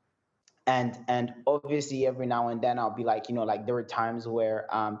 um, and obviously every now and then I'll be like, like there were times where,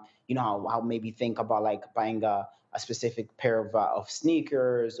 I'll maybe think about like buying a specific pair of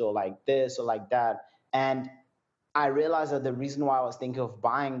sneakers, or like this or like that, and I realized that the reason why I was thinking of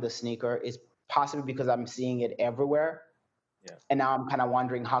buying the sneaker is possibly because I'm seeing it everywhere. Yeah. And now I'm kind of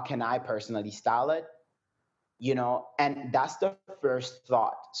wondering, how can I personally style it? And that's the first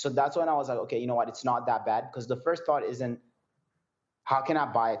thought. So that's when I was like, okay, you know what? It's not that bad, because the first thought isn't, how can I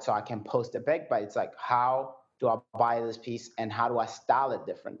buy it so I can post it back? But it's like, how do I buy this piece and how do I style it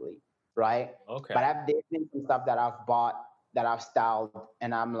differently? Right. Okay. But there's been some stuff that I've bought, that I've styled,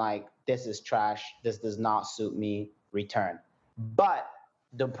 and I'm like, this is trash. This does not suit me. Return. But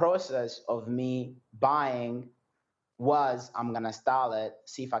the process of me buying was, I'm gonna style it,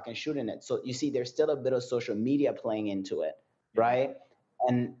 see if I can shoot in it. So you see, there's still a bit of social media playing into it, right?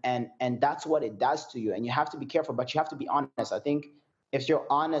 And that's what it does to you. And you have to be careful, but you have to be honest. I think if you're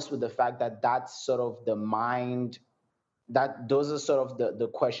honest with the fact that that's sort of the mind, that those are sort of the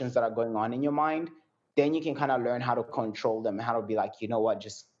questions that are going on in your mind, then you can kind of learn how to control them and how to be like, you know what,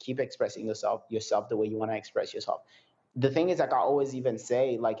 just keep expressing yourself the way you want to express yourself. The thing is, like I always even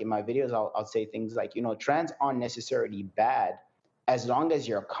say, like in my videos, I'll say things like, trends aren't necessarily bad as long as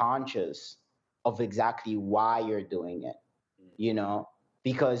you're conscious of exactly why you're doing it, you know?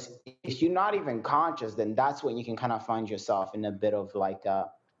 Because if you're not even conscious, then that's when you can kind of find yourself in a bit of like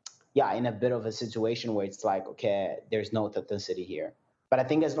in a bit of a situation where it's like, okay, there's no authenticity here. But I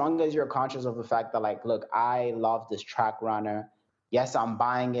think as long as you're conscious of the fact that, like, look, I love this track runner. Yes, I'm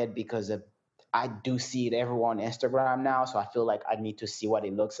buying it because I do see it everywhere on Instagram now. So I feel like I need to see what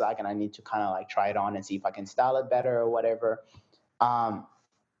it looks like, and I need to kind of like try it on and see if I can style it better or whatever. Um,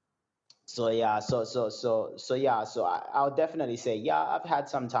 so yeah, I'll definitely say, yeah, I've had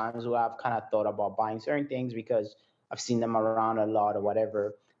some times where I've kind of thought about buying certain things because I've seen them around a lot or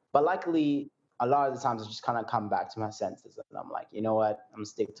whatever. But luckily, a lot of the times I just kind of come back to my senses, and I'm like, you know what, I'm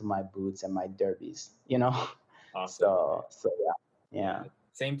stick to my boots and my derbies, you know. Awesome. So yeah.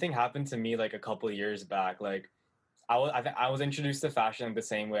 Same thing happened to me like a couple of years back. Like I was introduced to fashion the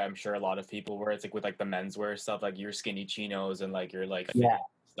same way I'm sure a lot of people were. It's like with like the menswear stuff, like your skinny chinos and like your like fit Yeah,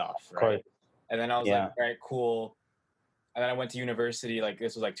 stuff, of right? course. And then I was like, Yeah, all right, cool. And then I went to university, like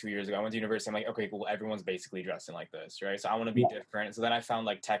this was like 2 years ago. I went to university. I'm like, okay, cool. Everyone's basically dressing like this, right? So I want to be yeah, different. So then I found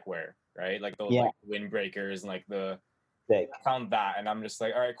like tech wear, right? Like those yeah. like windbreakers and like Sick. I found that, and I'm just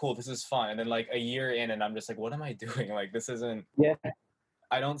like, all right, cool. This is fun. And then like a year in, and I'm just like, what am I doing? Like this isn't. Yeah,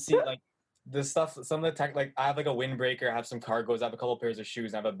 I don't see like the stuff. Some of the tech, like I have like a windbreaker. I have some cargos. I have a couple pairs of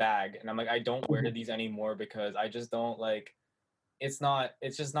shoes. And I have a bag, and I'm like, I don't wear these anymore because I just don't like. It's not.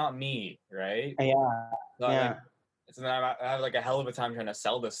 It's just not me, right? yeah, So I like yeah, so then I have like a hell of a time trying to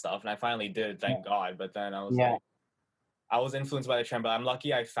sell this stuff, and I finally did, thank God. But then I was yeah, like, I was influenced by the trend, but I'm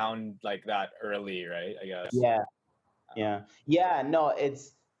lucky I found like that early, right? I guess. yeah. Yeah, no,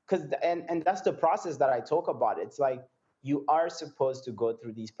 it's because, and that's the process that I talk about. It's like you are supposed to go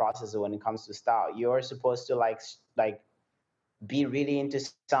through these processes when it comes to style. You're supposed to like be really into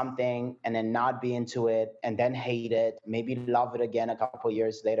something and then not be into it and then hate it, maybe love it again a couple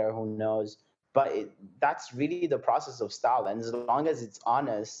years later, who knows. But that's really the process of style, and as long as it's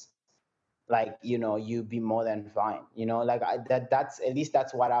honest, like, you be more than fine, like that's at least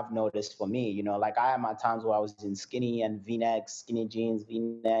that's what I've noticed for me. Like I had my times where I was in skinny and v-necks, skinny jeans,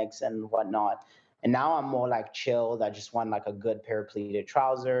 v-necks and whatnot, and now I'm more like chilled. I just want like a good pair of pleated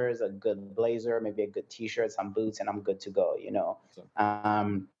trousers, a good blazer, maybe a good t-shirt, some boots, and I'm good to go. So,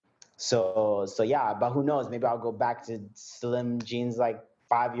 um so yeah, but who knows, maybe I'll go back to slim jeans like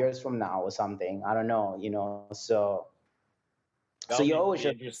 5 years from now or something. I don't know, so That so would you're be always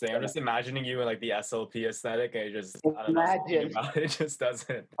really just interesting. I'm just imagining you in like the SLP aesthetic, and it just, I don't know, something imagine. about it just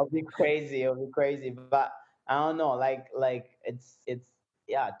doesn't. It'll be crazy, but I don't know, like it's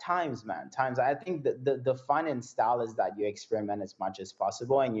yeah, times, man, times. I think the fun and style is that you experiment as much as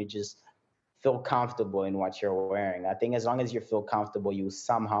possible and you just feel comfortable in what you're wearing. I think as long as you feel comfortable, you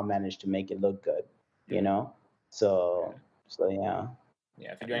somehow manage to make it look good, you Mm, know? So yeah. so yeah.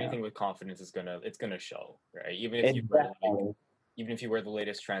 Yeah, if you do Yeah. anything with confidence, it's gonna show, right? Even if It you wear like, definitely, even if you wear the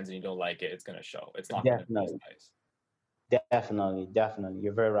latest trends and you don't like it, it's gonna show. It's not gonna be as definitely, nice. definitely.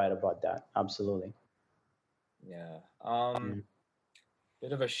 You're very right about that. Absolutely. Yeah. Mm.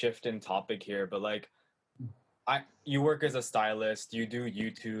 Bit of a shift in topic here, but like, you work as a stylist, you do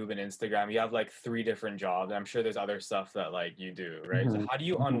YouTube and Instagram, you have like three different jobs. I'm sure there's other stuff that like you do, right? So Mhm. how do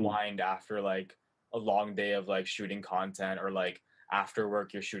you Mhm. unwind after like a long day of like shooting content, or like after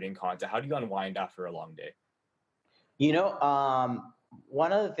work you're shooting content? How do you unwind after a long day? You know,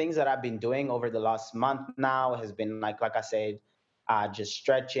 one of the things that I've been doing over the last month now has been like I said, just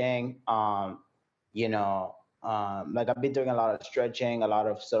stretching. You know, like I've been doing a lot of stretching, a lot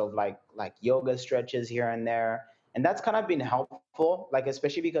of sort of like yoga stretches here and there, and that's kind of been helpful. Like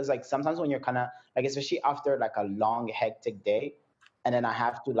especially because like sometimes when you're kind of like especially after like a long hectic day, and then I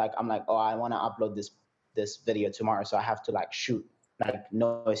have to like I'm like, oh, I want to upload this video tomorrow, so I have to like shoot, like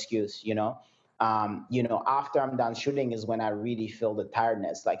no excuse, after I'm done shooting is when I really feel the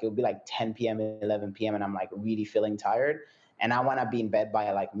tiredness. Like it'll be like 10 p.m., 11 p.m., and I'm like really feeling tired. And I want to be in bed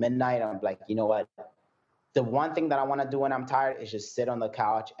by like midnight. I'm like, you know what? The one thing that I want to do when I'm tired is just sit on the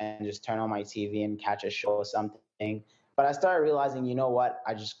couch and just turn on my TV and catch a show or something. But I started realizing, you know what?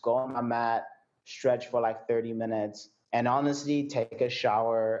 I just go on my mat, stretch for like 30 minutes, and honestly, take a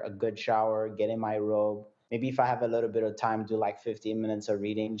shower, a good shower, get in my robe. Maybe if I have a little bit of time, do like 15 minutes of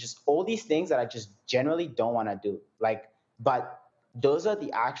reading. Just all these things that I just generally don't want to do. But those are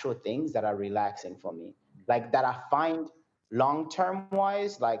the actual things that are relaxing for me. Like that I find long term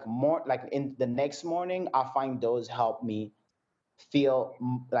wise, like more like in the next morning, I find those help me feel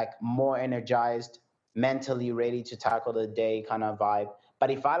like more energized, mentally ready to tackle the day kind of vibe. But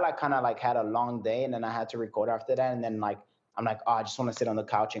if I like kind of like had a long day and then I had to record after that, and then like I'm like, oh, I just want to sit on the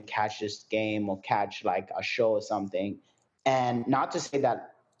couch and catch this game or catch like a show or something. And not to say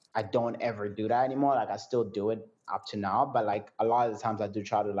that I don't ever do that anymore. Like I still do it up to now, but like a lot of the times I do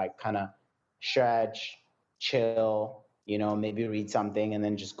try to like kind of stretch, chill, maybe read something and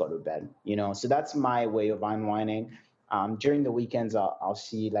then just go to bed. So that's my way of unwinding. During the weekends, I'll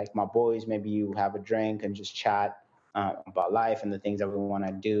see like my boys. Maybe you have a drink and just chat about life and the things that we want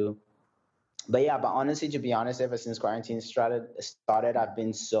to do. But yeah, but honestly, to be honest, ever since quarantine started, I've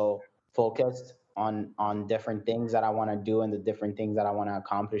been so focused on different things that I want to do and the different things that I want to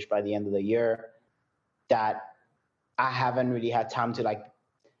accomplish by the end of the year that I haven't really had time to like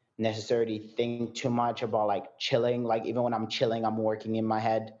necessarily think too much about like chilling. Like even when I'm chilling, I'm working in my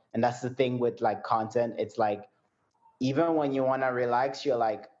head, and that's the thing with like content. It's like even when you want to relax, you're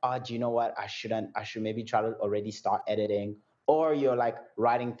like, oh, do you know what? I should maybe try to already start editing. Or you're like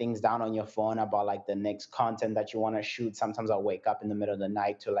writing things down on your phone about like the next content that you want to shoot. Sometimes I'll wake up in the middle of the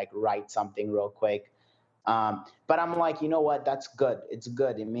night to like write something real quick. But I'm like, you know what? That's good. It's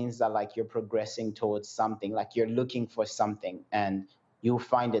good. It means that like you're progressing towards something, like you're looking for something, and you'll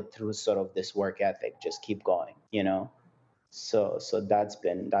find it through sort of this work ethic. Just keep going. So that's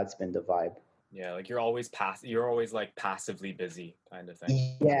been the vibe. Yeah, like you're always like passively busy kind of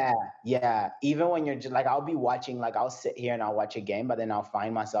thing. Yeah, yeah. Even when you're just like, I'll be watching, like, I'll sit here and I'll watch a game, but then I'll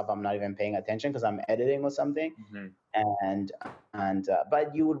find myself, I'm not even paying attention because I'm editing or something. Hmm. And,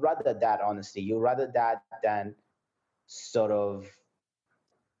 but you would rather that, honestly. You'd rather that than sort of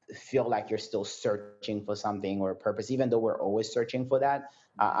feel like you're still searching for something or a purpose, even though we're always searching for that.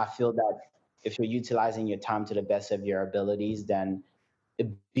 I feel that if you're utilizing your time to the best of your abilities, then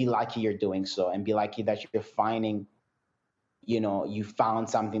be lucky you're doing so and be lucky that you're finding you found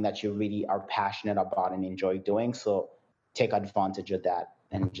something that you really are passionate about and enjoy doing. So take advantage of that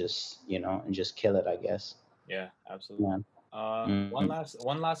and just kill it, I guess. Yeah, absolutely. Yeah. One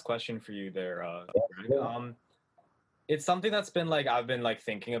Mhm. last question for you there, Greg. Yeah. It's something that's been like I've been like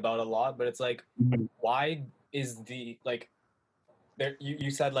thinking about a lot, but it's like, Mhm. why is the like there?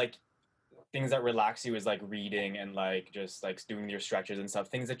 You said like things that relax you is like reading and like just like doing your stretches and stuff,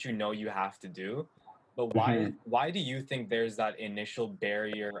 things that you know you have to do. But Mhm. why do you think there's that initial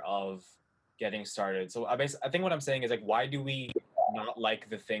barrier of getting started? So I think what I'm saying is like, why do we not like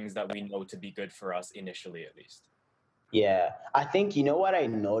the things that we know to be good for us initially, at least? Yeah, I think you know what I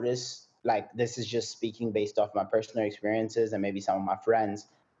noticed. like this is just speaking based off my personal experiences and maybe some of my friends.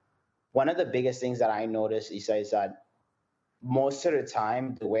 One of the biggest things that I noticed is that most of the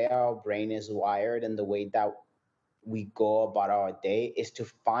time, the way our brain is wired and the way that we go about our day is to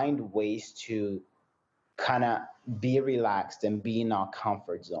find ways to kind of be relaxed and be in our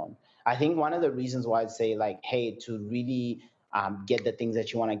comfort zone. I think one of the reasons why I'd say, like, hey, to really get the things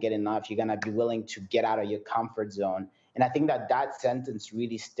that you want to get in life, you're going to be willing to get out of your comfort zone. And I think that that sentence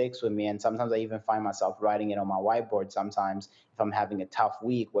really sticks with me. And sometimes I even find myself writing it on my whiteboard sometimes if I'm having a tough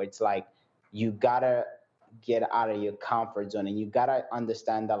week, where it's like, you got to get out of your comfort zone. And you got to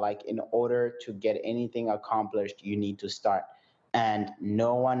understand that, like, in order to get anything accomplished, you need to start. And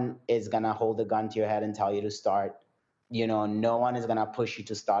no one is going to hold a gun to your head and tell you to start. You know, no one is going to push you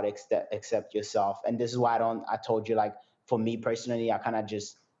to start except yourself. And this is why I told you, like, for me personally, I kind of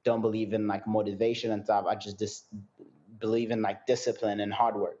just don't believe in like motivation and stuff. I just believe in like discipline and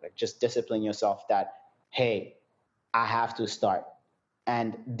hard work. Like, just discipline yourself that, hey, I have to start.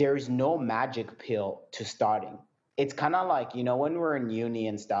 And there is no magic pill to starting. It's kind of like, you know, when we're in uni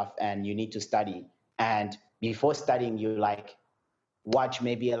and stuff and you need to study, and before studying, you like watch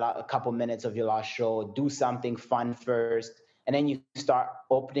maybe a couple minutes of your last show, do something fun first, and then you start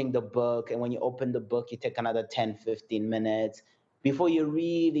opening the book. And when you open the book, you take another 10, 15 minutes before you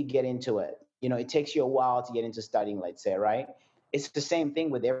really get into it. You know, it takes you a while to get into studying, let's say, right? It's the same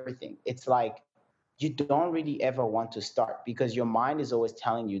thing with everything. It's like, you don't really ever want to start because your mind is always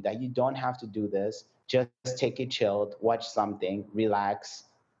telling you that you don't have to do this. Just take it chilled, watch something, relax.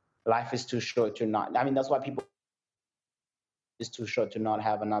 Life is too short to not. I mean, that's why people is too short to not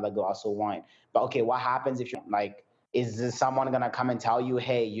have another glass of wine. But okay, what happens if you like? Is there someone gonna come and tell you,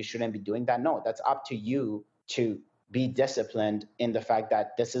 hey, you shouldn't be doing that? No, that's up to you to be disciplined in the fact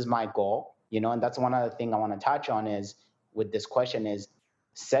that this is my goal. You know, and that's one other thing I want to touch on is with this question is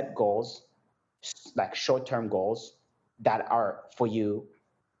set goals, like short-term goals that are for you.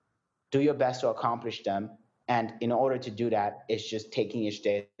 Do your best to accomplish them. And in order to do that, it's just taking each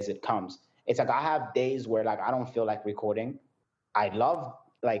day as it comes. It's like I have days where like I don't feel like recording. I love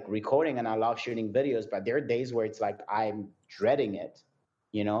like recording and I love shooting videos, but there are days where it's like I'm dreading it,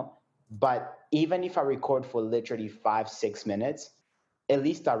 you know? But even if I record for literally 5, 6 minutes, at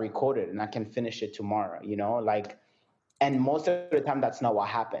least I recorded and I can finish it tomorrow, you know? Like, and most of the time, that's not what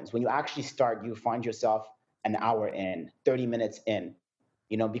happens. When you actually start, you find yourself an hour in, 30 minutes in,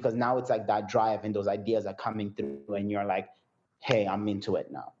 you know, because now it's like that drive and those ideas are coming through and you're like, hey, I'm into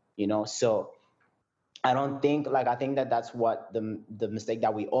it now, you know? So I don't think like I think that that's what the mistake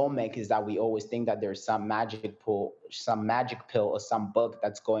that we all make is that we always think that there's some magic pill, or some book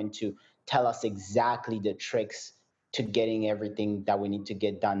that's going to tell us exactly the tricks to getting everything that we need to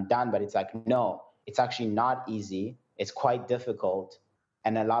get done. But it's like no, it's actually not easy. It's quite difficult,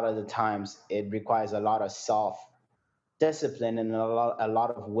 and a lot of the times it requires a lot of self discipline and a lot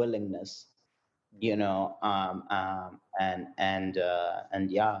of willingness, you know,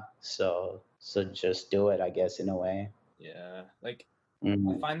 and yeah, so just do it, I guess, in a way. Yeah, like I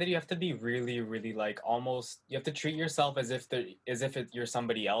Mhm. find that you have to be really, really like almost you have to treat yourself you're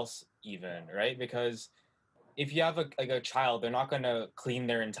somebody else even, right? Because if you have a child, they're not gonna clean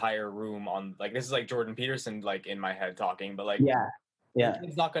their entire room on like this is like Jordan Peterson like in my head talking, but like Yeah, the yeah,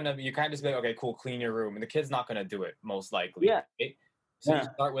 kid's not gonna you can't just be like, okay, cool, clean your room. And the kid's not gonna do it, most likely. yeah, Right? So you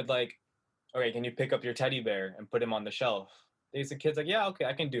yeah. start with like, okay, can you pick up your teddy bear and put him on the shelf? The kid's like, yeah, okay,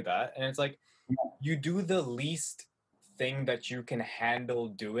 I can do that. And it's like you do the least thing that you can handle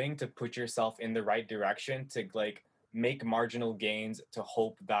doing to put yourself in the right direction to like make marginal gains to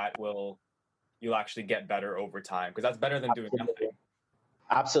hope that you'll actually get better over time because that's better than doing nothing.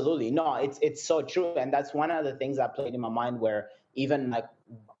 Absolutely. Absolutely. No, it's so true. And that's one of the things that played in my mind where even like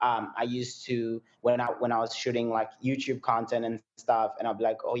I used to when I was shooting like YouTube content and stuff, and I'd be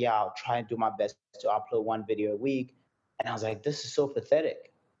like, oh yeah, I'll try and do my best to upload one video a week. And I was like, this is so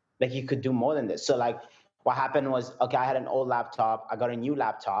pathetic. Like you could do more than this. So like what happened was, okay, I had an old laptop, I got a new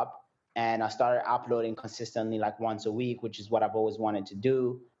laptop, and I started uploading consistently like once a week, which is what I've always wanted to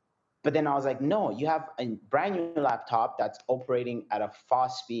do. But then I was like, no, you have a brand new laptop that's operating at a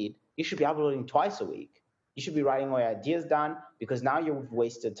fast speed. You should be uploading twice a week. You should be writing all your ideas down because now you've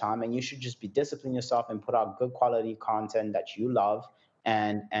wasted time, and you should just be discipline yourself and put out good quality content that you love,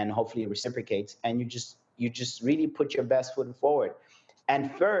 and hopefully it reciprocates, and you just really put your best foot forward.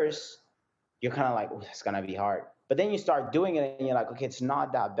 And first you're kind of like, oh, it's gonna be hard. But then you start doing it and you're like, okay, it's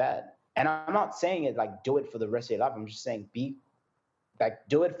not that bad. And I'm not saying it like do it for the rest of your life. I'm just saying be like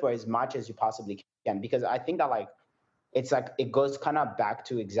do it for as much as you possibly can, because I think that like it's like it goes kind of back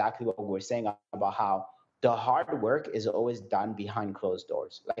to exactly what we were saying about how the hard work is always done behind closed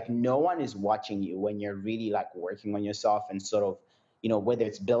doors. Like no one is watching you when you're really like working on yourself and sort of, whether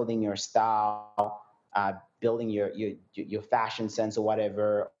it's building your style, building your fashion sense or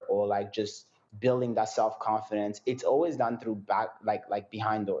whatever, or like just building that self confidence. It's always done through back, like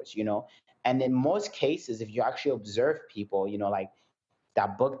behind doors, And in most cases, if you actually observe people, like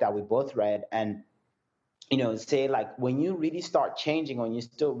that book that we both read, and say like when you really start changing, when you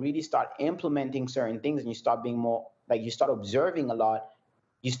still really start implementing certain things and you start being more like you start observing a lot,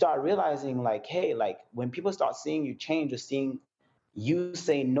 you start realizing like, hey, like when people start seeing you change or seeing you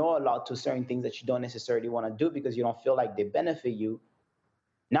say no a lot to certain things that you don't necessarily want to do because you don't feel like they benefit you,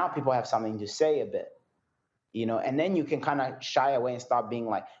 now people have something to say a bit, and then you can kind of shy away and start being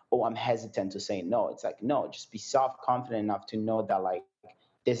like, oh, I'm hesitant to say no. It's like, no, just be self-confident enough to know that like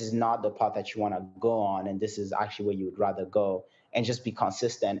this is not the path that you want to go on, and this is actually where you would rather go, and just be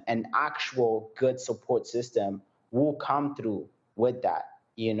consistent. An actual good support system will come through with that.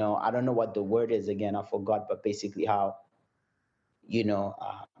 I don't know what the word is again, I forgot, but basically how,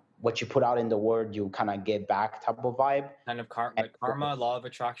 what you put out in the word, you kind of get back type of vibe. Kind of like karma, law of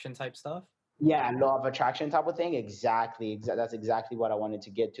attraction type stuff. Yeah, law of attraction type of thing. Exactly. That's exactly what I wanted to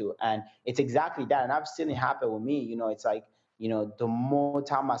get to. And it's exactly that. And I've seen it happen with me. It's like, the more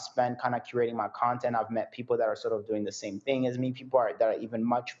time I spend kind of curating my content, I've met people that are sort of doing the same thing as me, that are even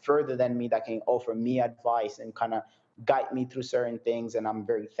much further than me, that can offer me advice and kind of guide me through certain things. And I'm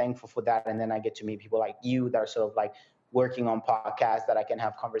very thankful for that. And then I get to meet people like you that are sort of like working on podcasts that I can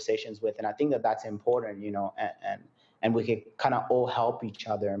have conversations with. And I think that that's important, and we can kind of all help each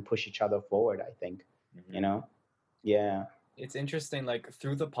other and push each other forward, I think. Yeah. It's interesting, like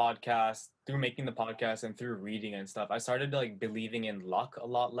through the podcast, through making the podcast and through reading and stuff, I started like believing in luck a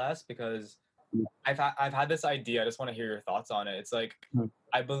lot less because I've had this idea. I just want to hear your thoughts on it. It's like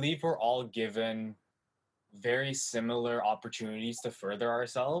I believe we're all given very similar opportunities to further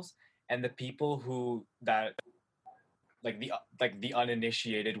ourselves, and the people who that like the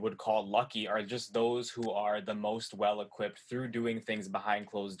uninitiated would call lucky are just those who are the most well equipped through doing things behind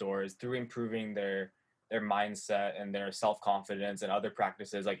closed doors, through improving their mindset and their self-confidence and other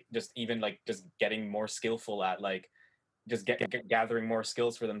practices, like just even like just getting more skillful at like just gathering more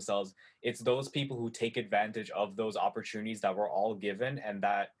skills for themselves. It's those people who take advantage of those opportunities that we're all given and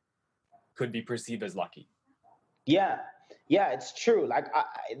that could be perceived as lucky. Yeah, it's true. Like,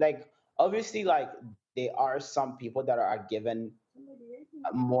 like obviously, like there are some people that are given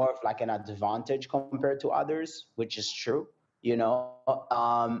more of like an advantage compared to others, which is true.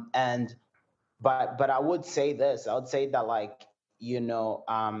 And but I would say this. I would say that like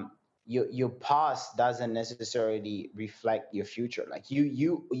your past doesn't necessarily reflect your future. Like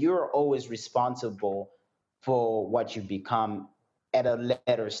you're always responsible for what you become at a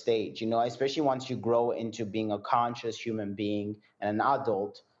later stage, especially once you grow into being a conscious human being and an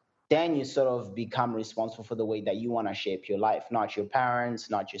adult, then you sort of become responsible for the way that you want to shape your life, not your parents,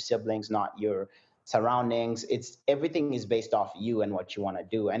 not your siblings, not your surroundings. It's everything is based off you and what you want to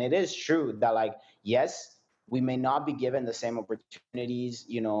do. And it is true that like, yes, we may not be given the same opportunities,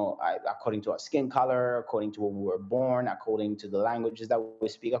 according to our skin color, according to where we were born, according to the languages that we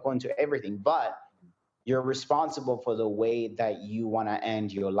speak, according to everything, but you're responsible for the way that you want to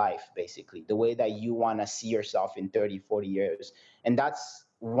end your life, basically the way that you want to see yourself in 30, 40 years. And that's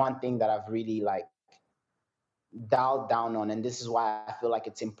one thing that I've really like dialed down on, and this is why I feel like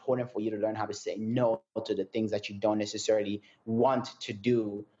it's important for you to learn how to say no to the things that you don't necessarily want to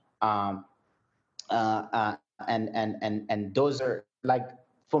do. And those are like,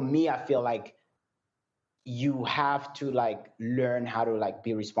 for me, I feel like you have to like learn how to like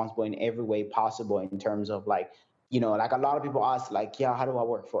be responsible in every way possible, in terms of like, like a lot of people ask like, yeah, how do I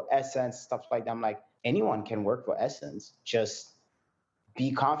work for Essence, stuff like that. I'm like, anyone can work for Essence. Just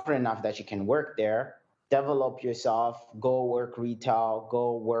be confident enough that you can work there, develop yourself, go work retail,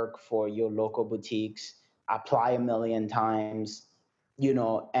 go work for your local boutiques, apply a million times,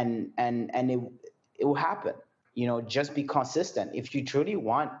 and it will happen. Just be consistent. If you truly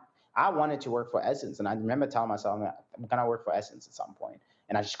want, I wanted to work for Essence, and I remember telling myself I'm gonna work for Essence at some point,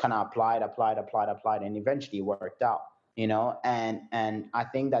 and I just kind of applied, and eventually it worked out. And I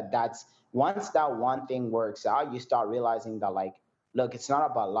think that that's, once that one thing works out, you start realizing that like, look, it's not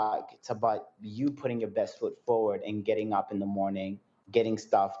about luck. It's about you putting your best foot forward and getting up in the morning, getting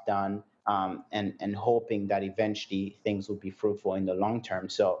stuff done, and hoping that eventually things will be fruitful in the long term.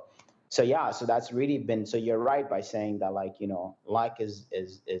 So yeah, so that's really been. So you're right by saying that like, luck is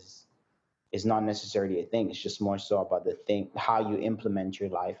not necessarily a thing. It's just more so about the thing, how you implement your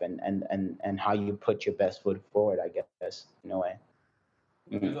life, and how you put your best foot forward, I guess, in a way.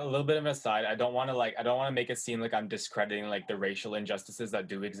 Mhm. a little bit of an aside. I don't want to make it seem like I'm discrediting like the racial injustices that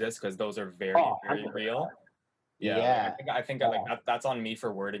do exist, because those are very Oh, very 100%. real. Yeah, like Yeah. I think like Yeah. that's on me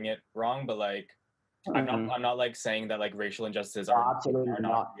for wording it wrong, but like Mhm. I'm not like saying that like racial injustices No, are absolutely not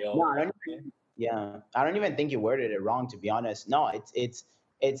not. real No, or I don't. anything. Yeah, I don't even think you worded it wrong, to be honest. No, it's.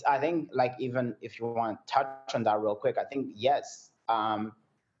 I think like even if you want to touch on that real quick, I think yes.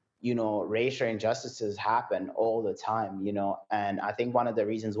 Racial injustices happen all the time. And I think one of the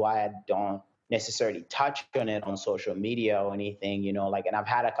reasons why I don't necessarily touch on it on social media or anything, like, and I've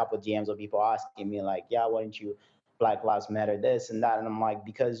had a couple of DMs of people asking me like, yeah, why don't you Black Lives Matter this and that, and I'm like,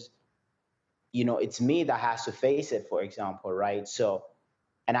 because it's me that has to face it, for example, right? So,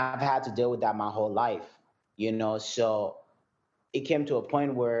 and I've had to deal with that my whole life, so it came to a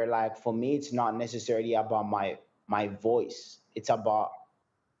point where, like, for me it's not necessarily about my voice. It's about,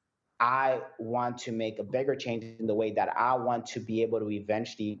 I want to make a bigger change in the way that I want to be able to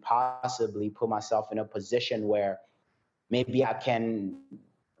eventually possibly put myself in a position where maybe I can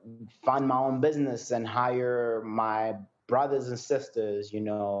fund my own business and hire my brothers and sisters,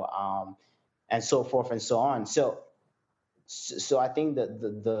 and so forth and so on. So I think that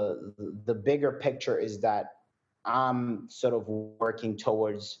the bigger picture is that I'm sort of working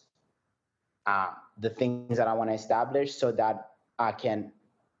towards the things that I want to establish so that I can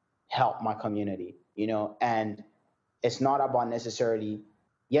help my community, and it's not about necessarily,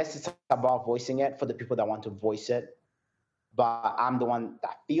 yes, it's about voicing it for the people that want to voice it, but I'm the one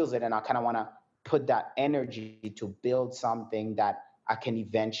that feels it, and I kind of want to put that energy to build something that I can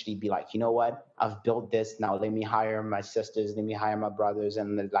eventually be like, you know what, I've built this, now let me hire my sisters, let me hire my brothers,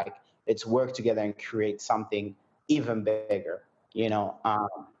 and like, let's work together and create something even bigger,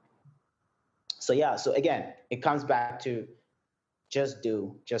 so yeah, so again, it comes back to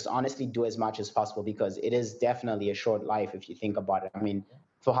just honestly do as much as possible, because it is definitely a short life if you think about it. I mean,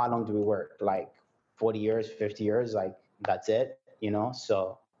 for how long do we work? Like 40 years, 50 years, like that's it,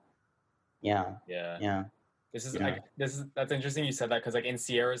 so yeah. Yeah. Yeah. Yeah. That's interesting you said that, because like in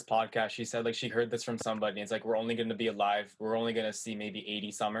Sierra's podcast, she said like she heard this from somebody. It's like we're only gonna be alive. We're only gonna see maybe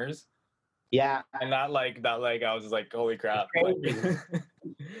 80 summers, Yeah. and that I was just like, holy It's crap! Like, crazy. that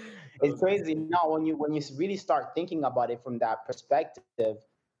It's was crazy now when you really start thinking about it from that perspective.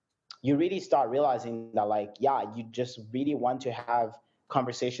 You really start realizing that, like, yeah, you just really want to have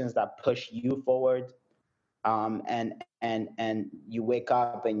conversations that push you forward, and you wake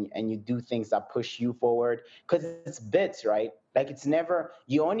up and you do things that push you forward, because it's bits, right? Like, it's never,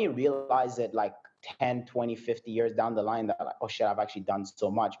 you only realize it like 10, 20, 50 years down the line that, like, oh shit, I've actually done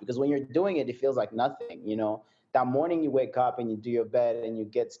so much. Because when you're doing it, it feels like nothing, that morning you wake up and you do your bed and you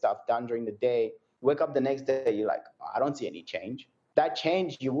get stuff done during the day, wake up the next day, you're like, oh, I don't see any change. That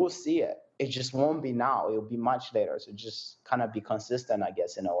change, you will see it, it just won't be now, it'll be much later. So just kind of be consistent, I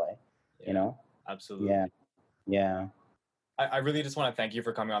guess, in a way, you yeah, know yeah. absolutely. Yeah. I really just want to thank you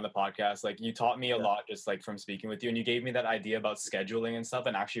for coming on the podcast. Like, you taught me a Yeah. lot just like from speaking with you, and you gave me that idea about scheduling and stuff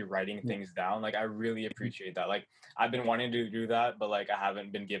and actually writing Yeah. things down. Like, I really appreciate that. Like, I've been wanting to do that, but like I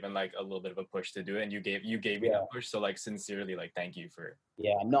haven't been given like a little bit of a push to do it, and you gave me Yeah. that push. So like sincerely, like thank you for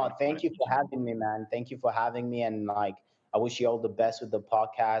Yeah. No, kind of thank you for teaching me. having me, man. Thank you for having me. And like, I wish you all the best with the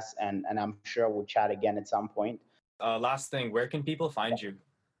podcast. And I'm sure we'll chat again at some point. Last thing, where can people find you?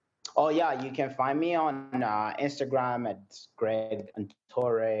 Oh, yeah. You can find me on Instagram at Greg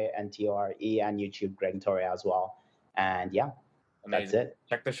Ntore, Ntore, and YouTube, Greg Ntore as well. And yeah, that's Amazing. it.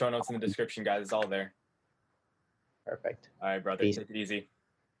 Check the show notes in the description, guys. It's all there. Perfect. All right, brother. Peace. Take it easy.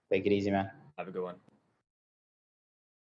 Take it easy, man. Have a good one.